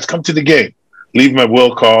for you guys. Come to the game. Leave my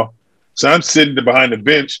will call. So I'm sitting behind the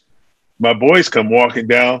bench. My boys come walking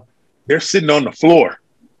down. They're sitting on the floor.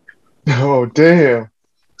 Oh, damn.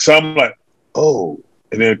 So I'm like, oh.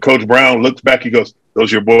 And then Coach Brown looks back. He goes,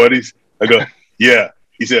 those your buddies? I go, yeah.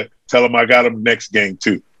 He said, tell them I got them next game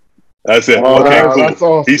too. I said, okay, cool. That's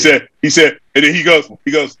awesome. He said, and then he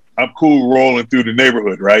goes, I'm cool rolling through the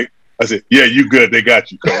neighborhood, right? I said, yeah, you good. They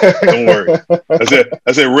got you, Coach. Don't worry.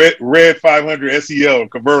 I said, red 500 SEL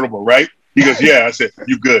convertible, right? He goes, yeah. I said,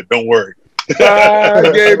 you good. Don't worry. I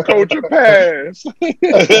gave Coach a pass.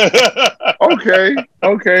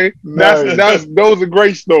 Okay. That's those are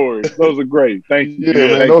great stories. Those are great. Thank you.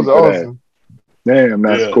 Yeah, man, those are awesome. Damn,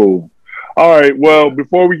 that's cool. All right. Well,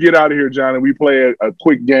 before we get out of here, Johnny, we play a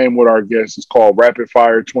quick game with our guests. It's called Rapid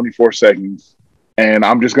Fire 24 Seconds. And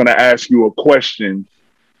I'm just going to ask you a question.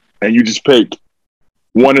 and you just pick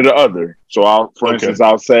one or the other. So for instance,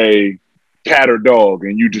 I'll say cat or dog,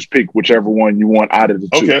 and you just pick whichever one you want out of the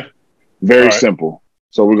two. Okay. Very simple.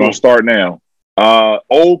 So we're gonna start now.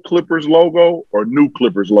 Old Clippers logo or new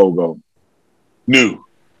Clippers logo? New.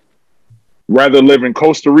 Rather live in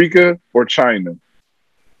Costa Rica or China?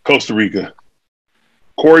 Costa Rica.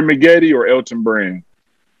 Corey Maggette or Elton Brand?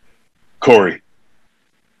 Corey.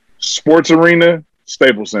 Sports Arena,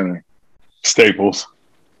 Staples Center? Staples.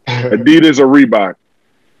 Adidas or Reebok?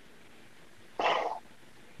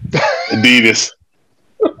 Adidas.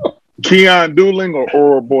 Keon Dooling or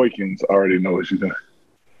Oral Boykins? I already know what you're doing.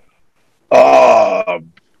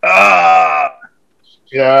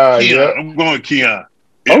 Keon. I'm going Keon.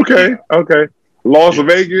 Okay. Las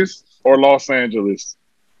Vegas or Los Angeles?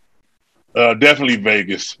 Definitely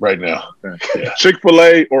Vegas right now. Okay. Yeah.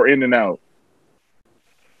 Chick-fil-A or In-N-Out?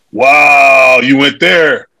 Wow, you went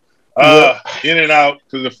there. In-N-Out,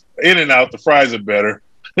 because In-N-Out, the fries are better.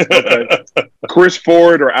 Okay. Chris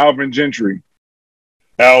Ford or Alvin Gentry?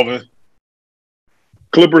 Alvin.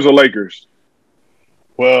 Clippers or Lakers?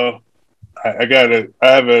 Well, I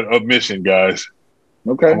have an admission, guys.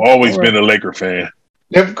 Okay. I've always been a Laker fan.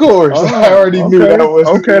 Of course. I already knew that was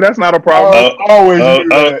okay. That's not a problem. I always knew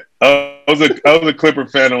that. I was a Clipper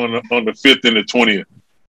fan on the 5th and the 20th.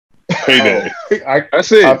 Payday.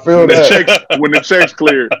 That's it. I feel when the check's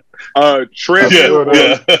cleared.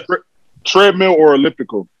 Treadmill or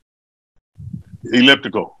elliptical?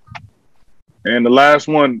 Elliptical. And the last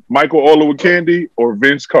one, Michael Olowokandi or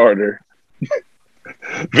Vince Carter?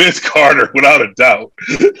 Vince Carter, without a doubt.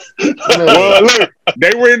 Well, look,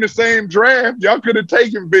 they were in the same draft. Y'all could have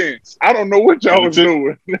taken Vince. I don't know what y'all was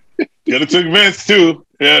doing. Could have took Vince too.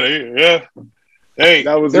 Yeah. Hey,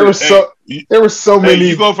 there were so many.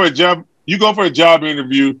 You go for a job. You go for a job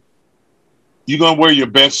interview. You're gonna wear your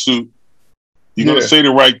best suit. You're gonna say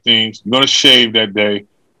the right things. You're gonna shave that day.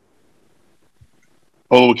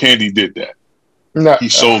 Olowokandi did that. No. He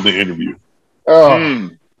sold the interview.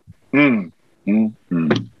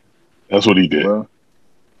 That's what he did. Well,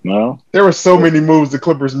 no, there were so many moves the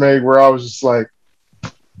Clippers made where I was just like,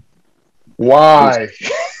 why?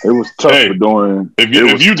 It was tough for doing.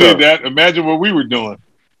 If you did that, imagine what we were doing.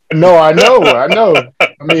 No, I know. I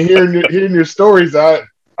mean, hearing your stories, I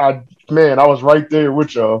was right there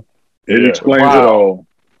with y'all. It explains it all.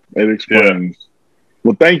 It explains. Yeah.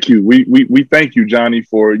 Well, thank you. We thank you, Johnny,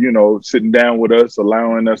 for sitting down with us,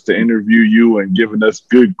 allowing us to interview you, and giving us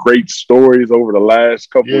great stories over the last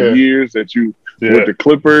couple of years that you with the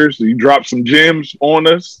Clippers. You dropped some gems on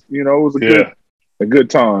us. It was a good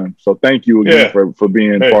time. So thank you again for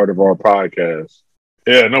being part of our podcast.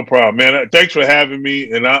 Yeah, no problem, man. Thanks for having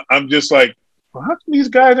me. And I'm just like, well, how come these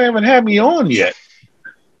guys haven't had me on yet?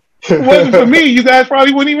 If it wasn't for me, you guys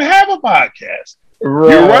probably wouldn't even have a podcast.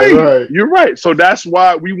 Right. You're right. So that's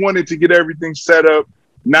why we wanted to get everything set up,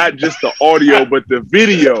 not just the audio, but the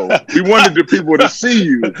video. We wanted the people to see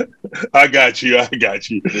you. I got you. I got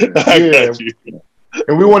you.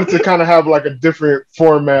 And we wanted to kind of have like a different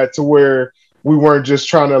format to where we weren't just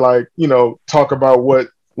trying to talk about what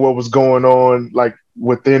was going on like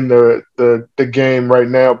within the game right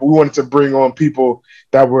now. But we wanted to bring on people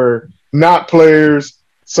that were not players,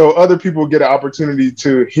 so other people get an opportunity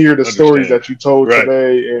to hear the stories that you told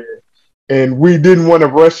today. And we didn't want to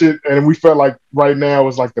rush it, and we felt like right now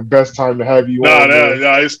was like the best time to have you on.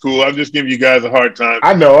 No, it's cool. I'm just giving you guys a hard time.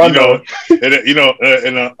 I know.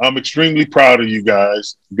 And I'm extremely proud of you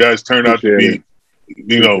guys. You guys turned out to be,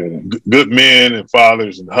 good men and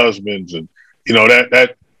fathers and husbands, and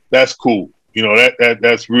that's cool.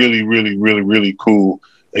 That's really, really, really, really cool.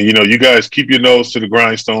 And you guys keep your nose to the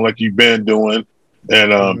grindstone like you've been doing.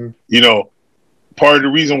 And part of the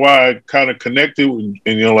reason why I kind of connected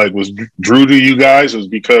and was drew to you guys was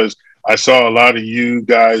because I saw a lot of you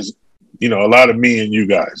guys, a lot of me and you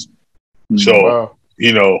guys. So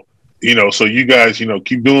so you guys,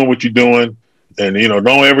 keep doing what you're doing, and don't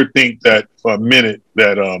ever think that for a minute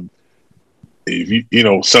that if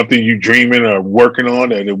you something you dreaming or working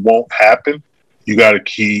on and it won't happen. You got to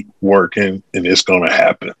keep working, and it's going to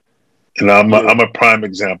happen. And I'm a prime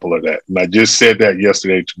example of that. And I just said that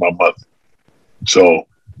yesterday to my mother. So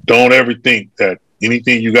don't ever think that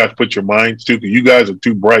anything you guys put your minds to, because you guys are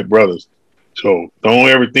two bright brothers. So don't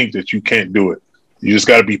ever think that you can't do it. You just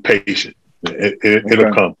got to be patient.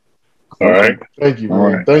 It'll come. All right. Thank you, man.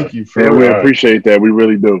 Right. Thank you. We appreciate that. We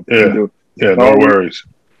really do. Yeah, no worries.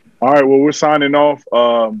 All right. Well, we're signing off.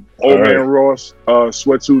 Man Ross,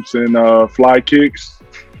 sweatsuits and fly kicks.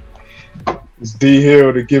 It's D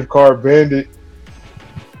Hill, the gift card bandit.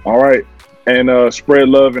 All right. And spread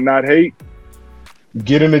love and not hate.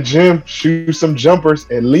 get in the gym, shoot some jumpers,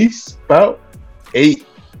 at least about 8.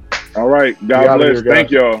 All right. God bless.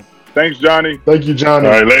 Thank y'all. Thanks, Johnny. Thank you, Johnny.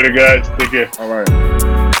 All right, later, guys. Take care. All right.